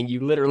tapping and you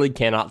literally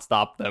cannot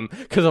stop them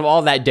because of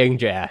all that dang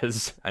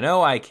jazz. I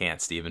know I can't,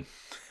 Steven.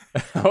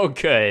 Oh,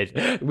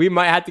 good. We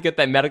might have to get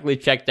that medically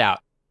checked out.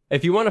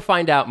 If you want to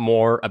find out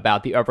more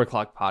about the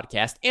Overclocked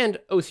podcast and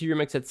OC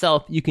Remix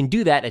itself, you can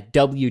do that at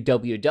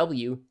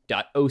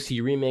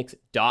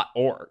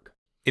www.ocremix.org.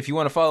 If you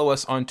want to follow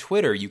us on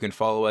Twitter, you can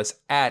follow us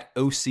at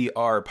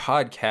OCR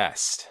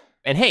Podcast.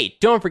 And hey,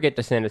 don't forget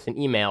to send us an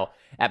email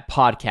at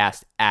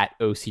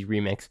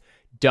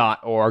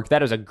podcast@ocremix.org.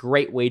 That is a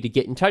great way to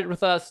get in touch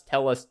with us,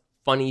 tell us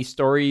funny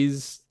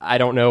stories. I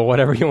don't know,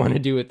 whatever you want to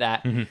do with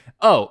that. Mm-hmm.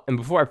 Oh, and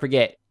before I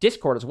forget,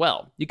 Discord as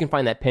well. You can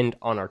find that pinned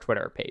on our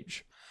Twitter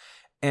page.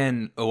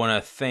 And I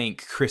want to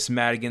thank Chris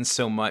Madigan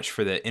so much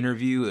for the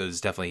interview. It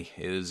was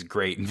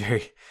great and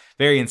very,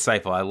 very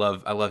insightful. I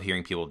love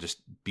hearing people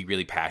just be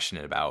really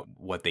passionate about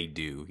what they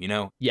do, you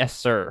know? Yes,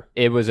 sir.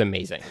 It was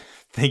amazing.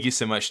 Thank you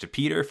so much to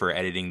Peter for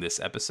editing this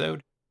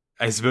episode.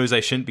 I suppose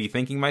I shouldn't be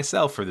thanking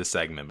myself for this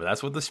segment, but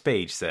that's what this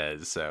page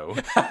says, so.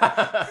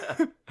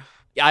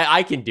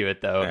 I can do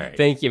it, though. Right.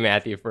 Thank you,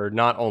 Matthew, for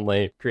not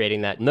only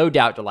creating that no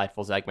doubt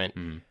delightful segment,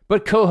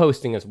 but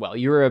co-hosting as well.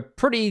 You're a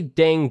pretty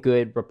dang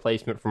good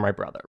replacement for my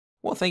brother.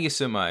 Well, thank you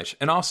so much.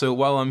 And also,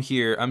 while I'm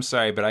here, I'm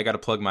sorry, but I got to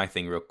plug my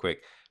thing real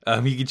quick.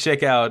 You can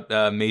check out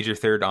Major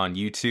Third on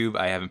YouTube.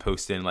 I haven't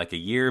posted in like a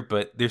year,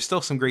 but there's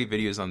still some great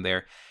videos on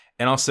there.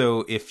 And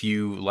also, if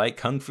you like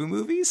Kung Fu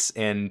movies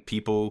and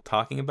people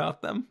talking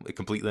about them,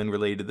 completely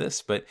unrelated to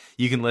this, but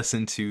you can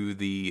listen to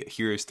the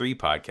Heroes 3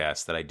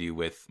 podcast that I do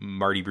with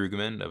Marty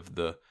Brueggemann of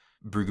the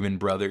Brueggemann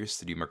Brothers,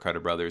 to do Mercado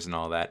Brothers and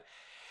all that.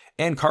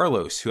 And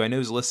Carlos, who I know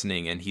is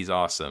listening, and he's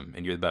awesome.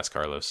 And you're the best,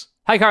 Carlos.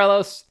 Hi,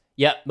 Carlos.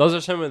 Yep, those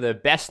are some of the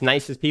best,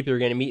 nicest people you're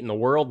going to meet in the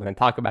world when I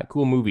talk about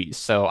cool movies.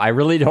 So I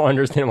really don't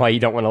understand why you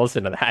don't want to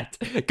listen to that.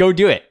 Go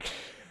do it.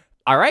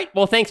 All right.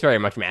 Well, thanks very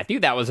much,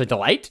 Matthew. That was a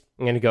delight.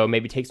 I'm going to go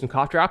maybe take some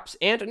cough drops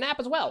and a nap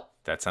as well.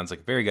 That sounds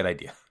like a very good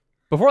idea.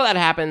 Before that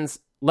happens,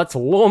 let's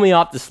lull me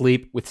off to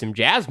sleep with some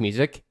jazz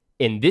music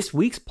in this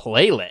week's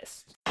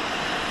playlist.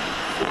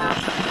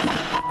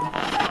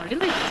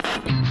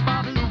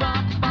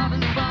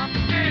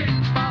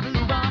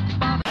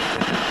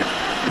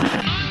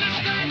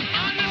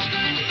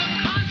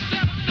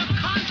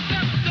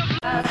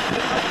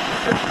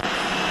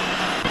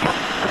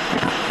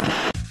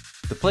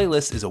 The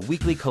playlist is a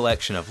weekly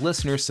collection of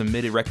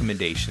listener-submitted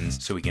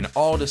recommendations so we can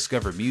all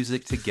discover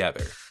music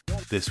together.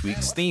 This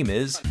week's theme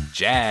is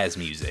jazz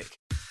music.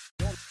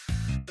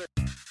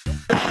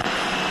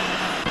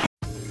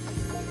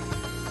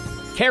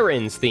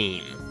 Karen's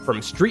theme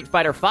from Street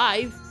Fighter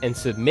V and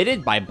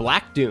submitted by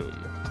Black Doom.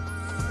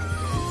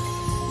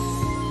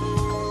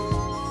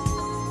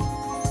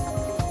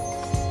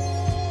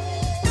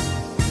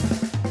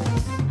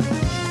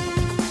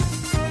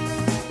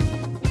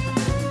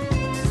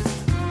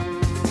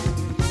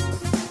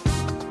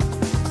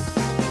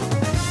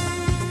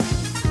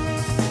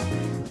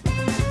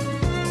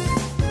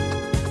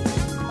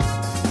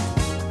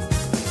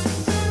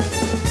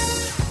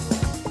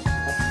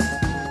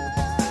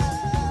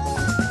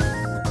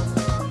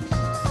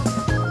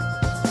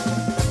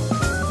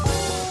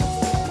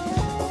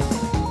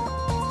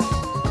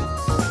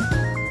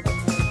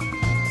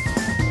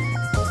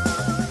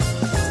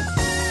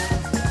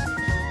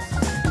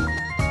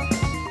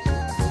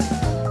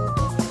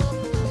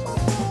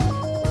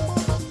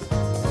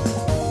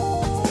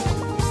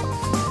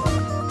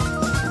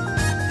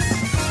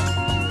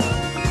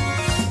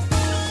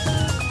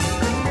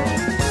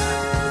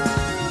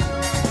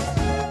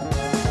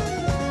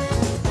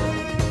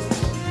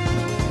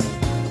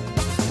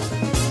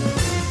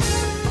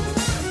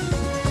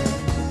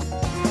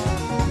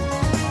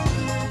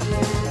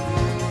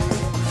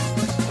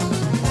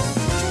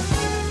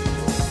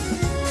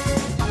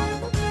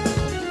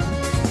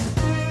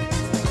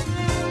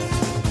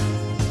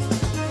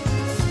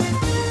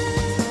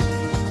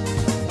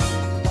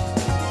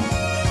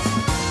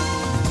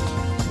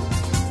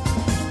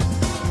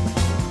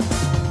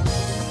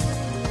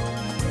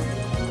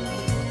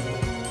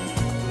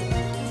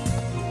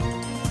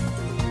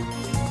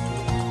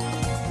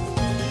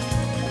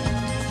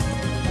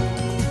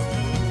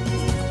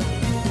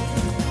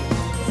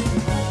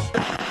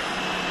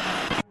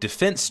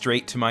 Defense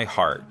Straight to My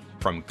Heart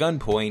from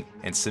Gunpoint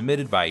and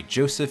submitted by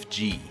Joseph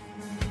G.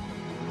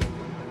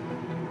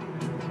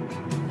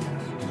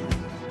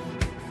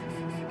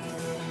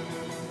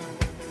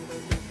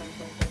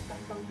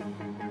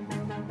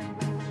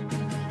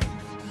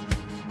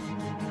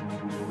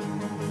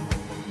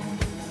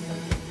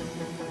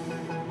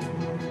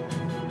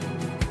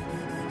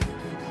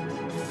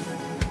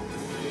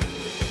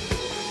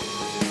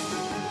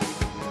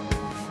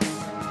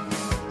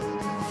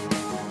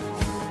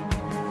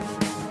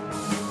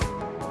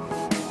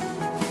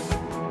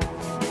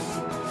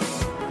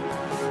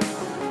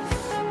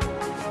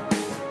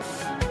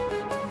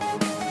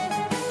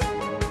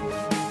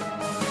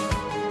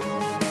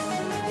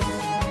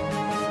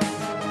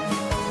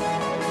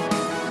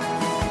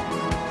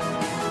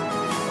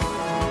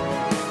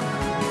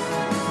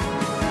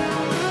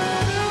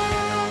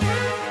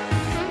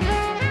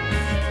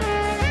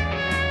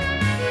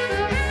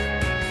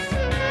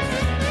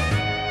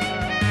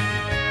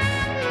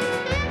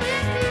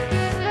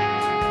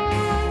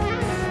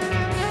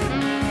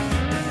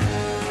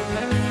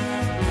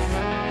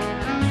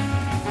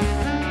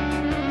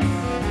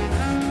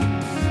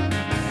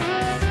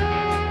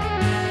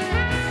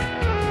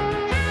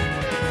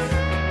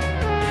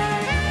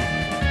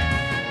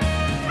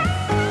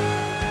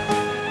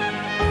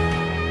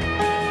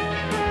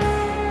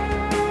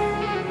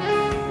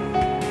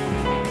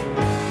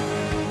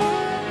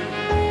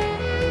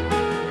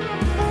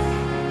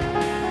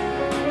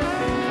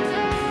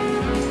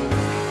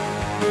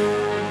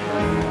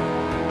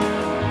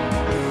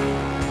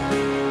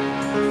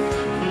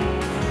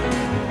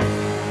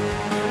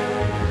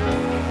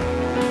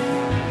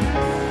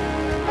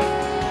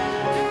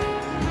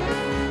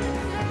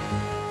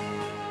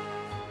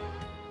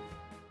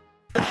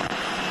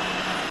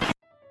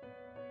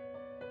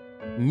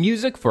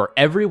 Music for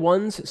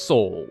Everyone's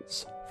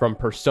Souls from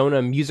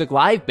Persona Music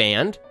Live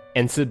Band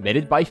and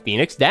submitted by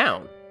Phoenix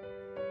Down.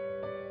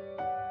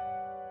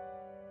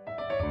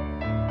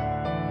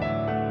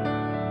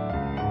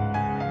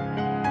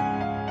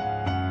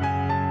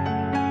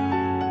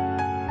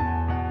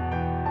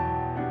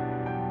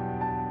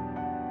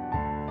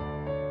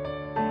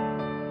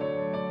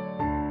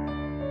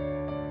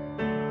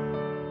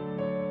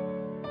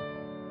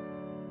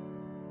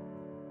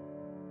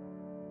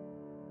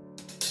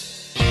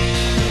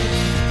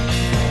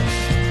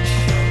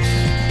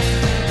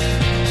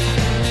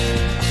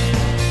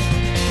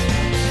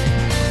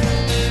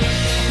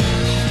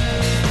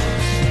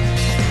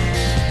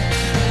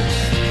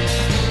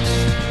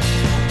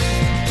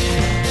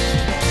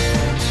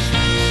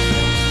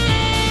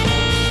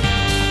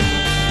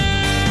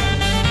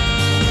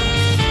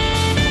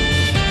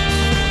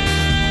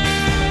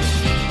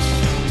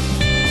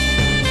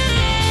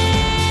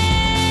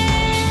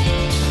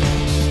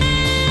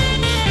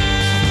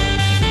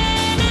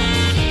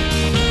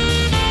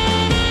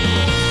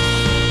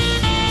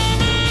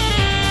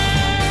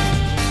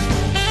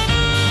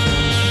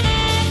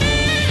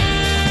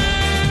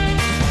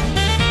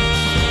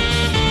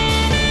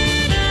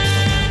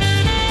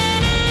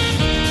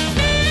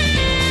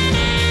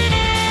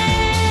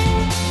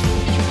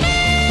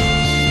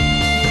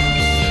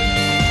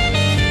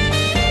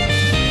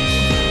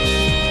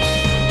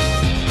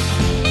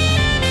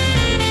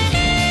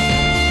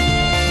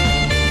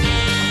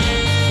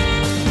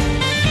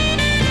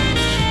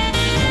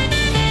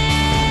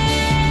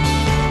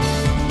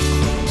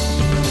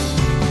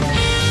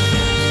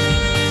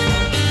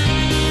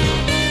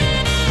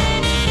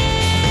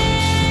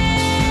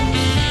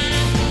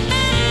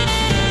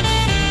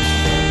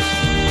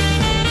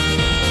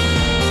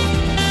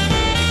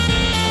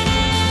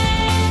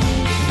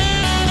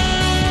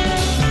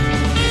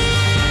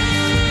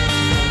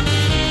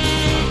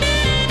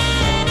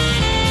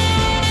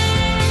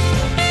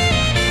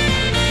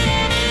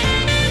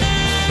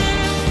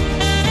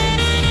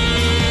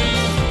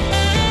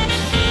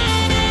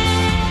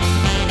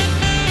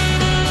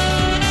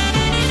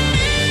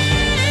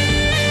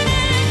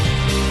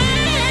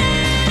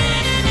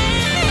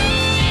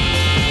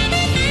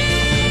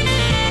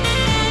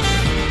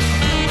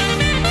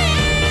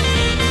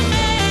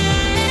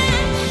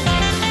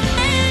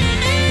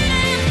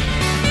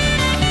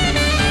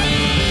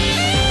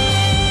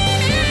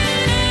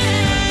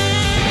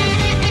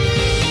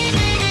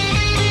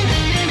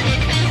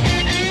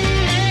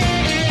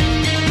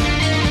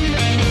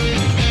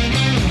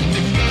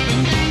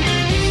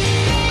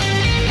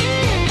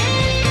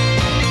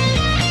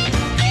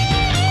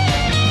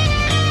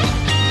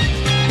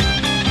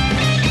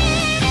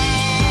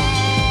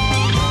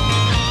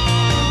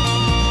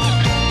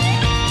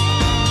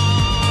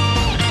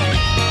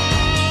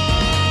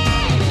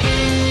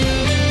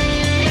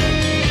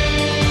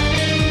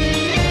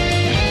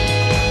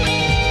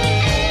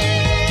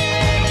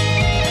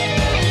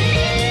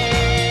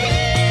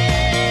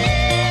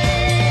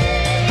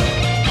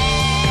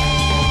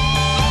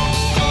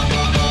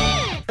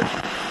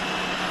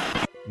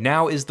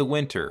 Now is the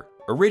Winter,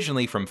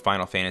 originally from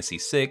Final Fantasy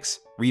VI,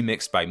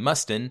 remixed by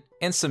Mustin,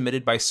 and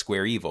submitted by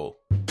Square Evil.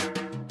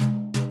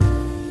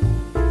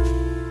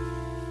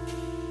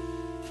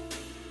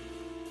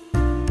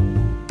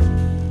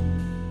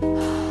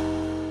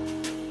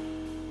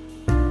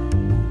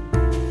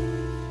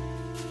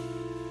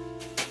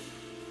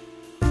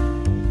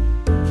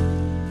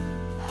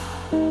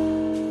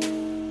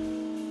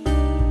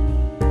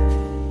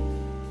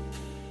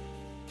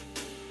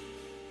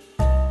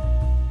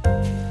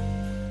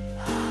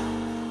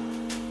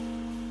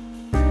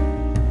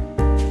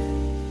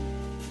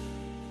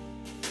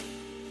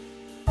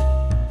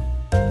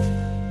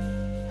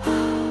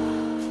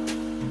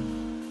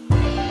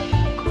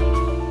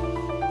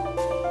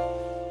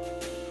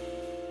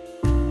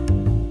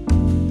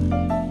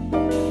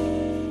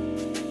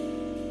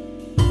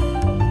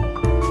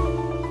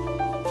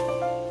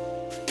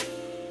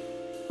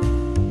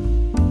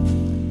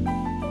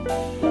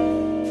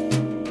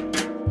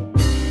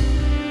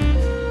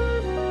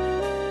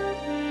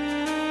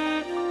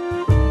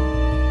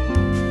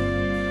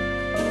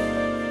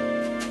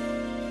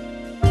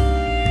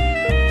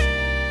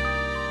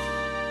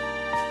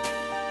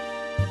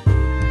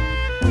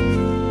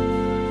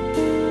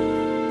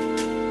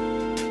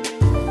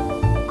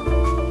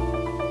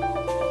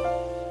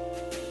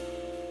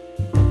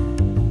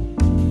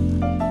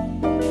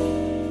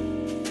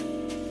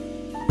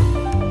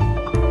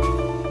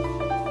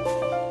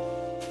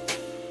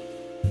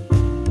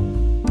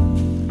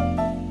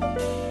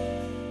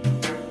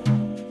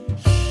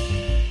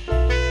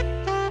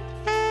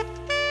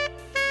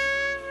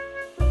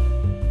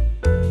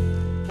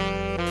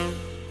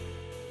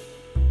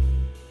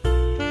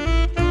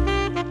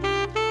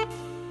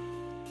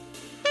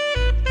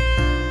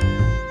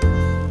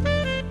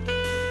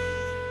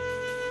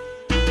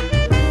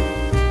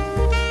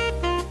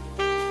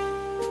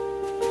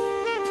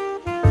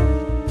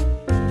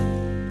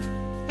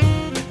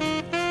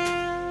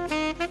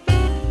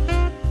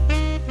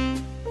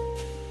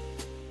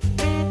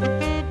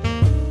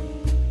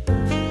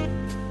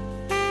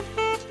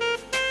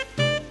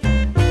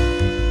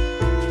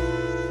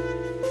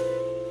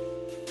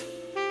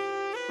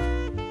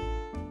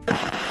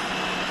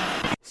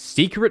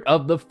 Secret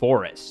of the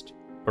Forest,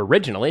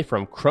 originally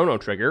from Chrono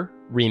Trigger,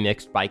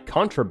 remixed by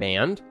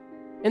Contraband,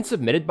 and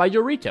submitted by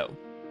Yorito.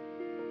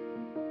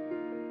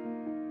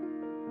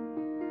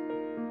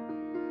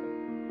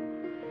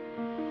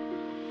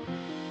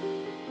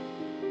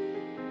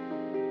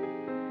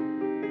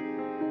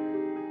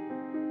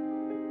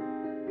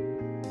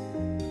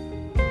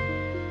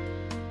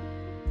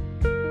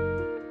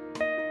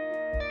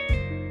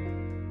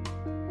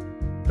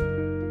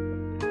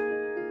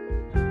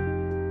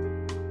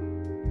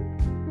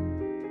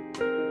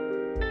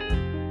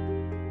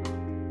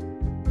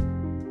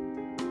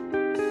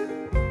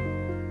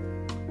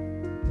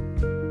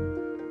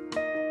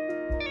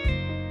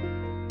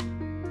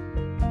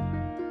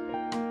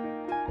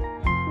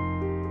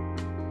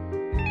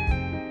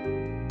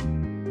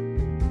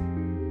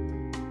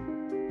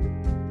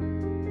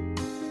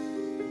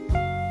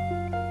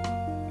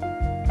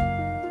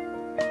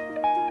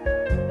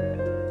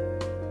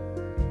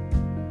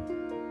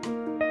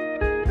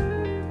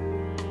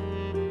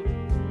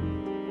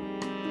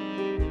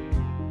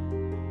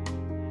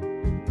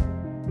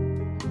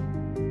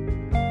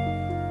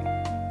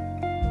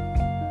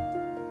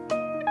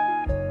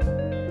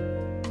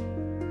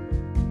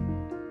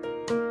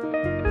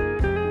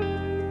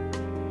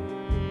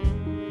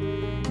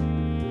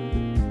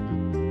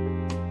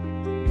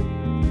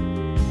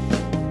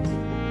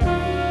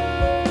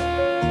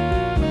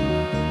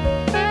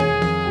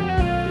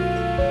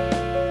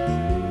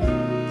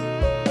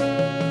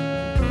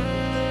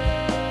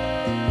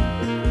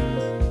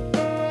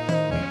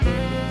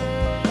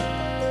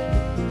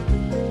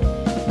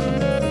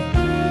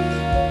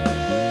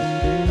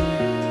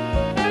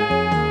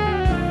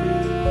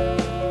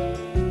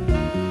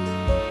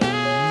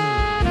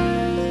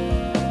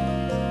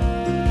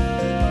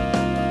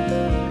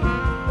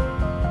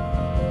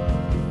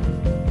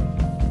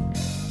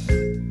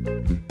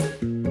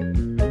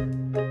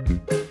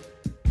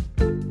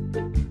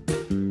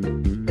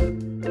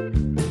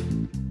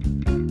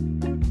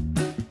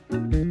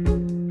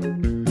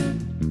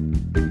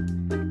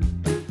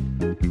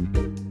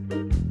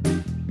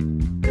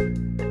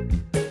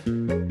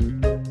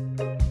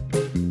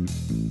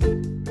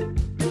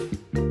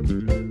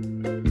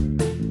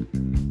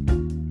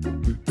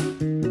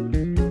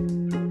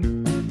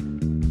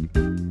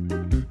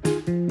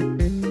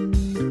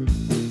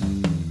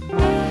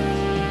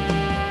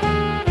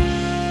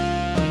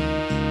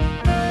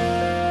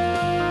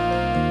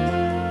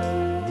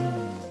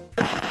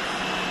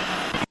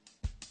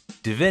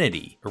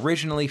 Divinity,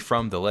 originally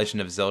from The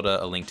Legend of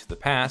Zelda: A Link to the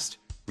Past,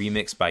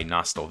 remixed by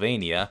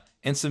Nostalvania,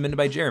 and submitted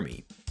by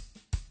Jeremy.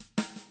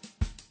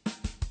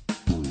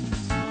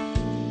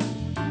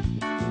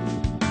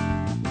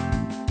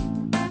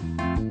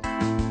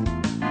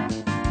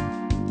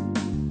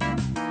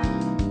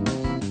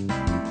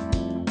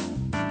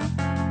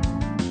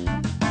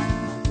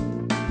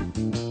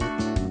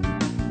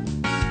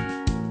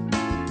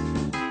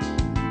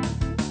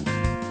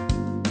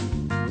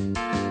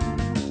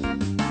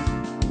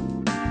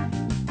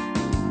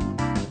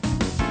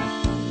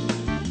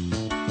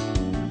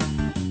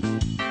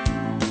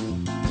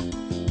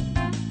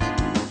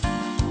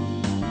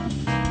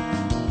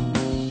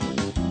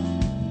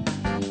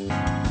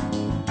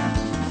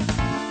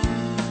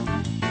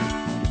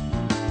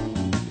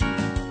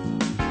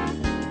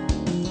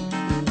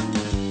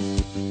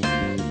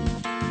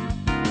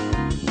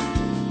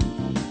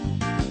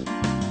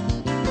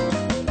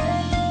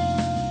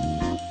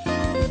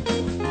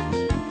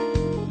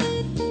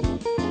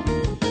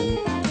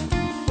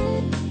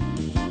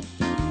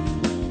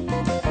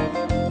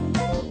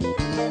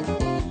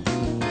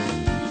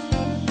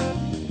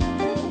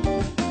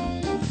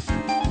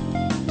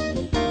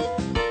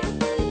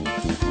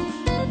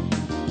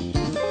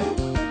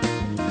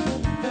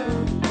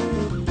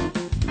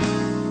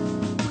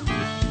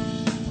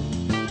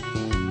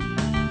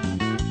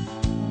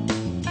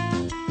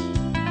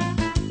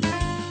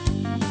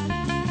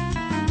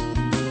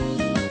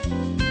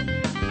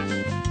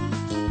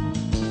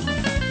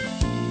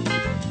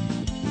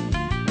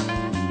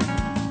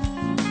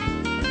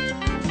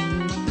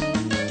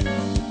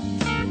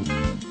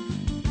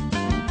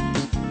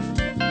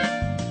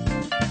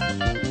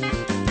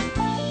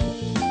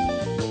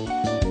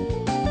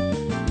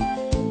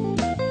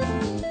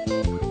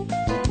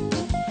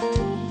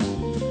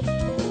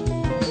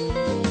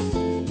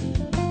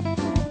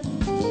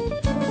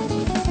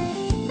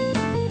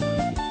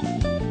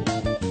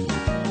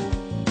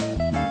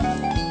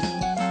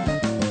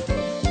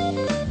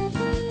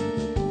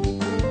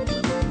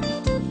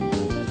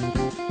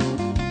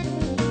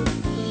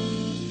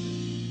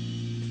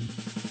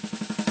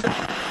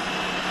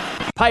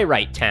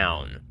 Pyrite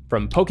Town,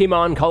 from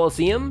Pokemon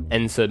Coliseum,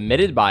 and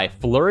submitted by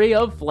Flurry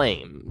of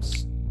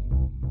Flames.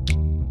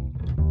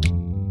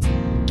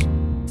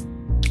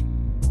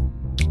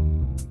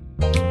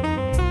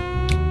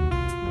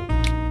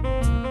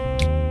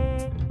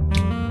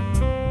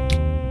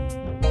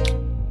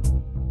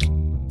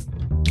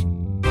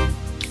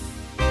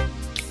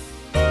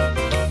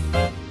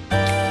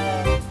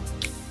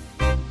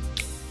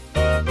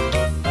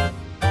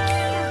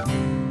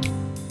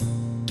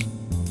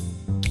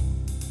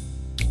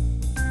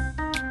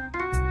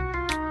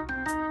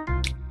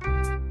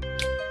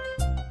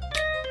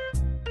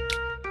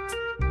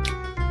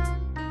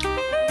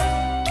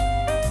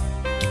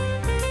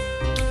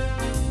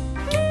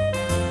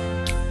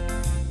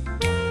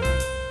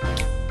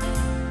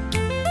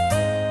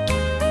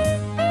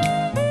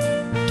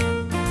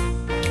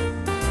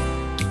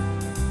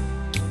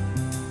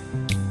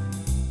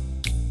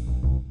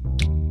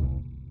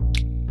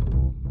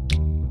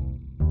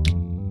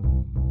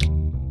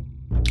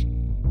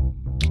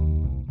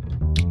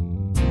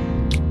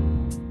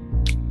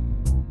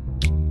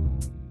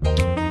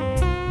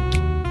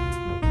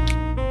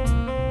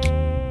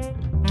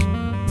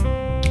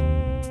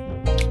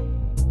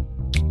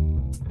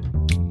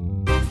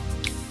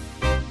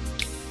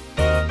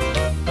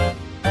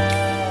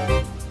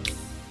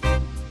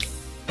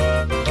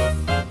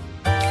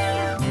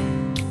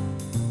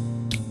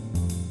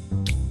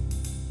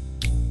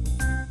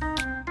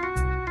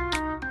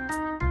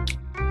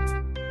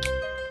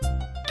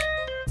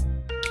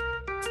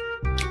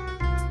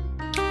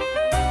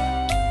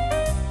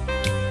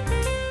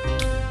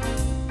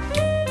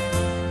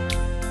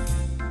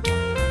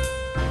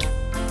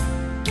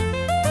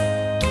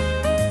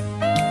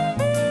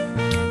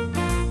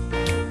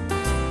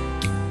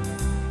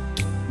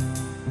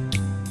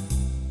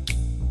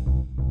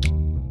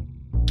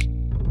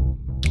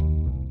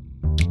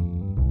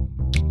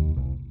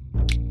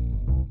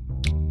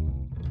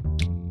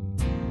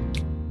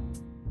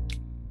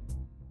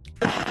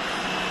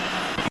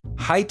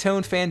 High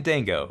Tone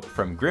Fandango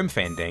from Grim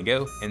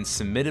Fandango and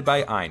submitted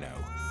by Ino.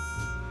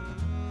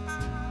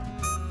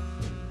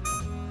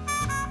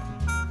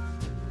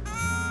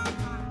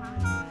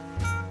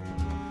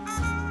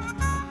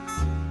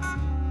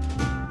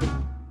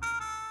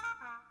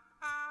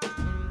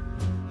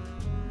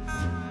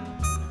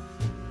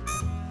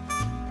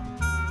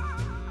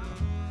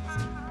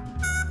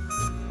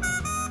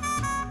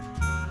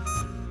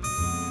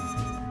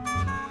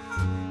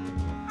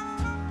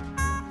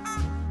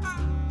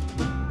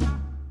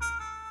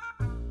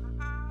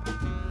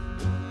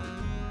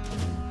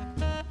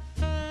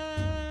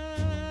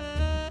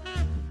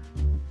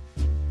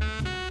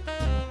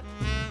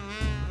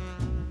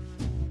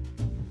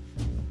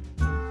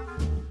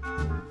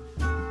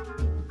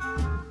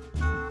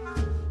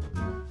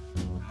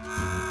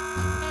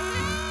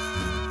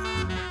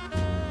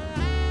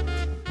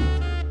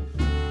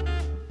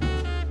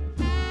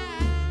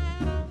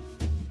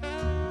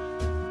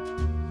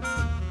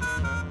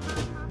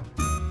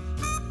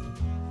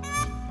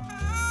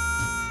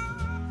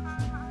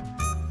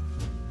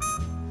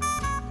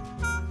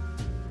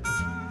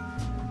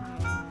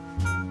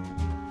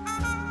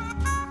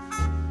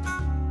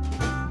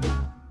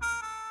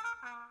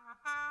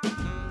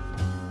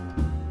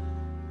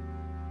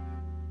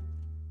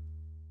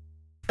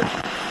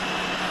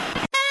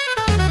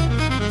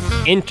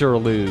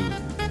 Interlude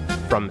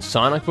from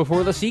Sonic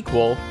Before the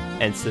Sequel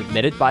and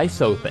submitted by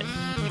Sothan.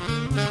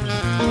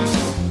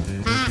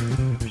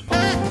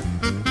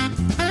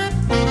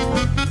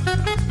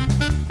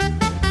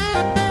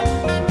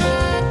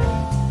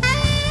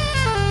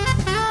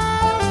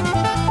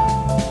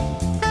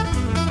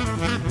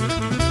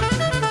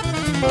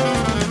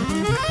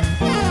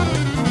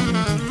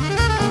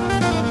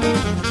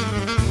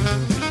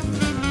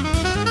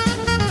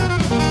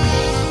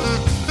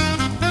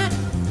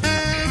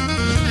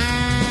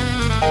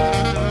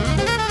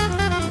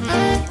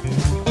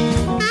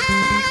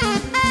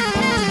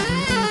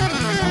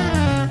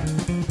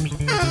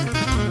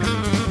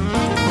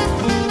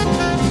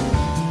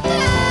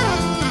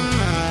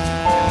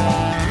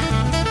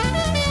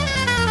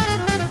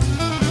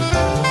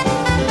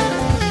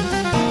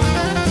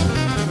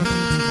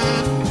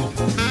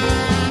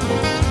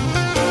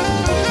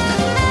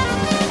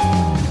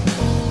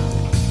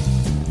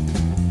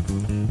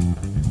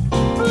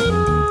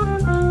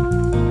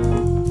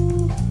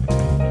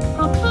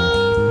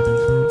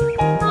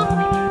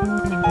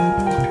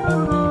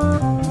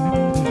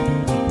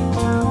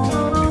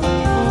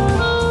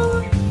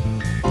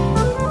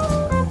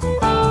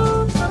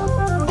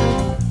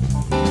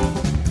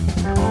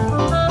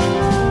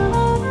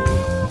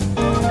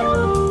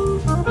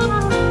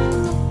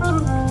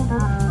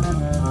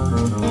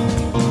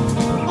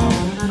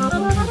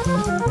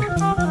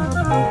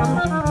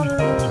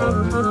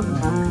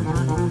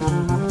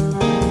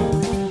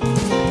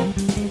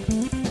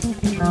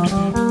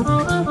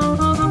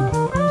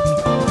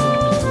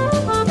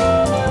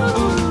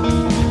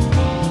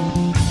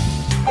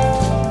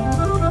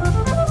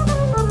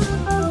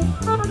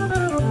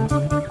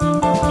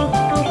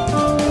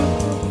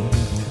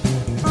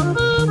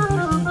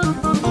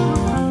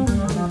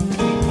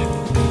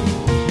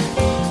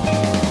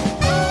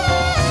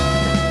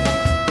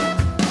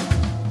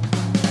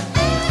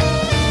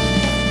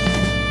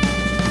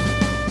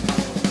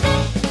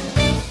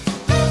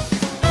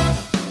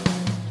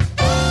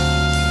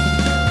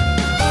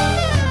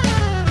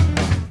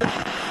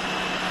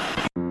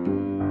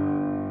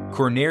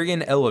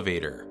 Cornerian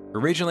Elevator,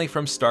 originally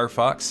from Star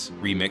Fox,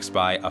 remixed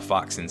by A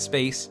Fox in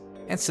Space,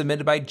 and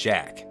submitted by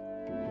Jack.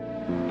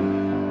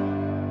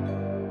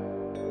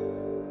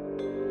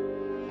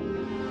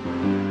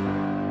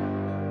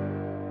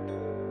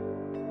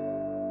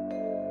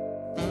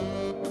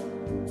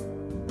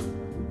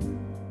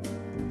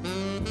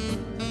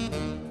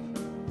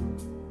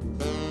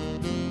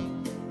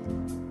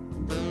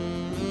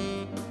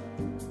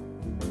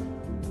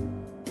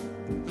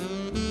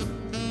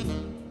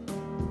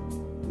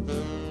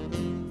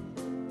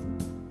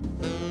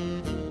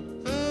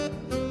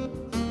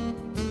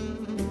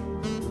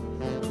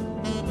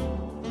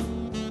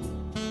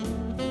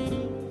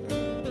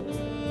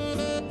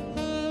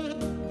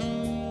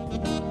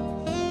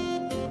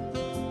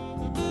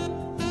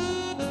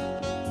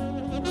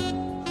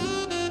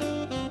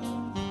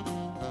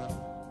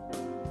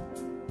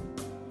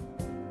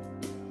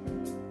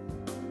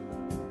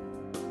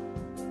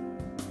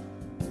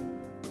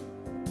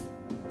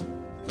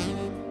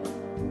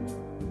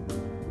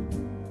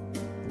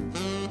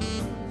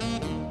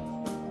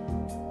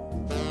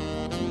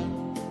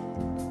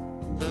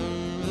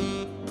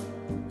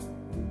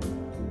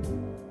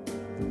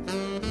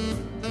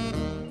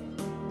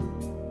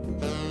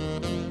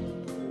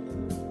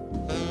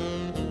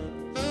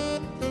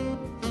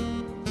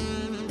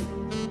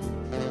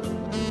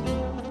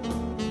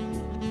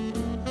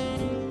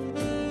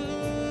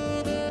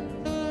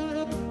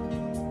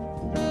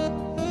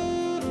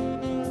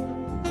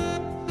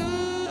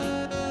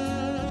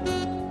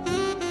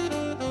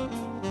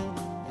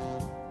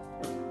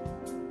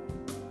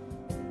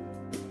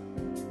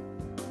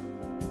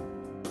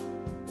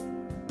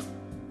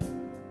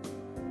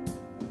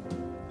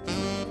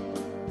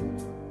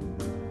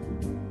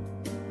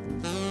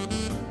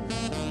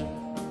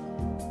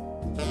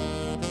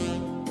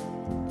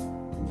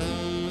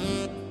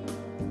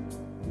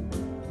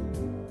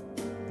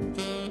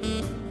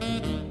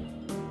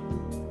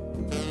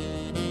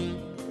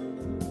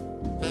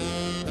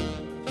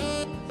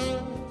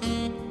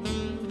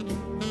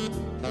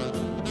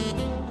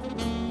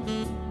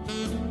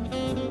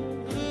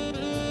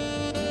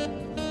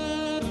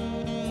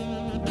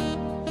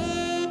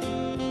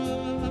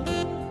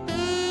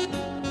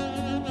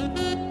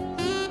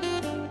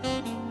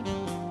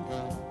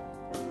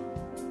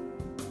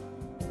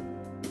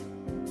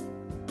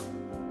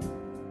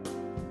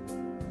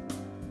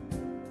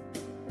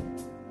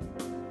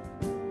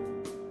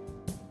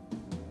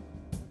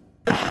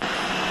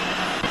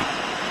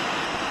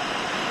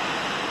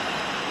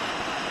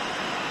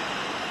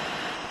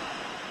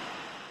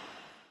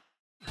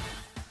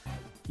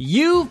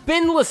 You've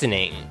been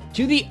listening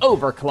to the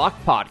Overclock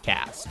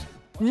Podcast.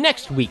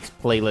 Next week's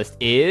playlist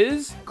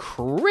is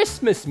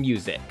Christmas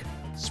music.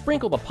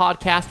 Sprinkle the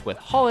podcast with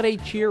holiday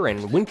cheer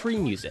and wintry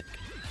music.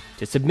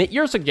 To submit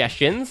your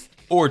suggestions,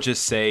 Or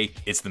just say,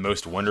 it's the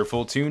most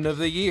wonderful tune of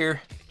the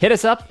year. hit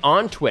us up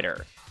on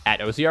Twitter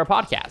at OCR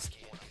Podcast.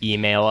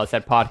 Email us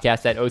at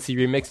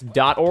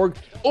podcast@ocremix.org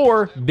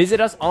or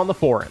visit us on the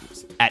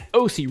forums at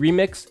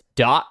ocremix.org.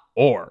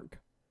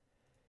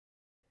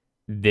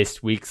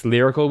 This week's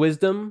lyrical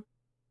wisdom: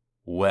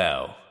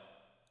 Well,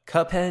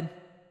 Cuphead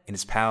and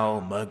his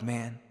pal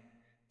Mugman,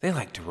 they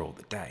like to roll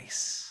the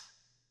dice.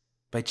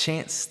 By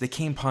chance, they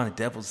came upon a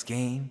devil's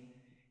game,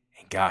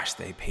 and gosh,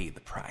 they paid the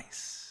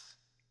price.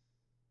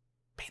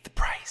 Paid the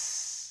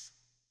price.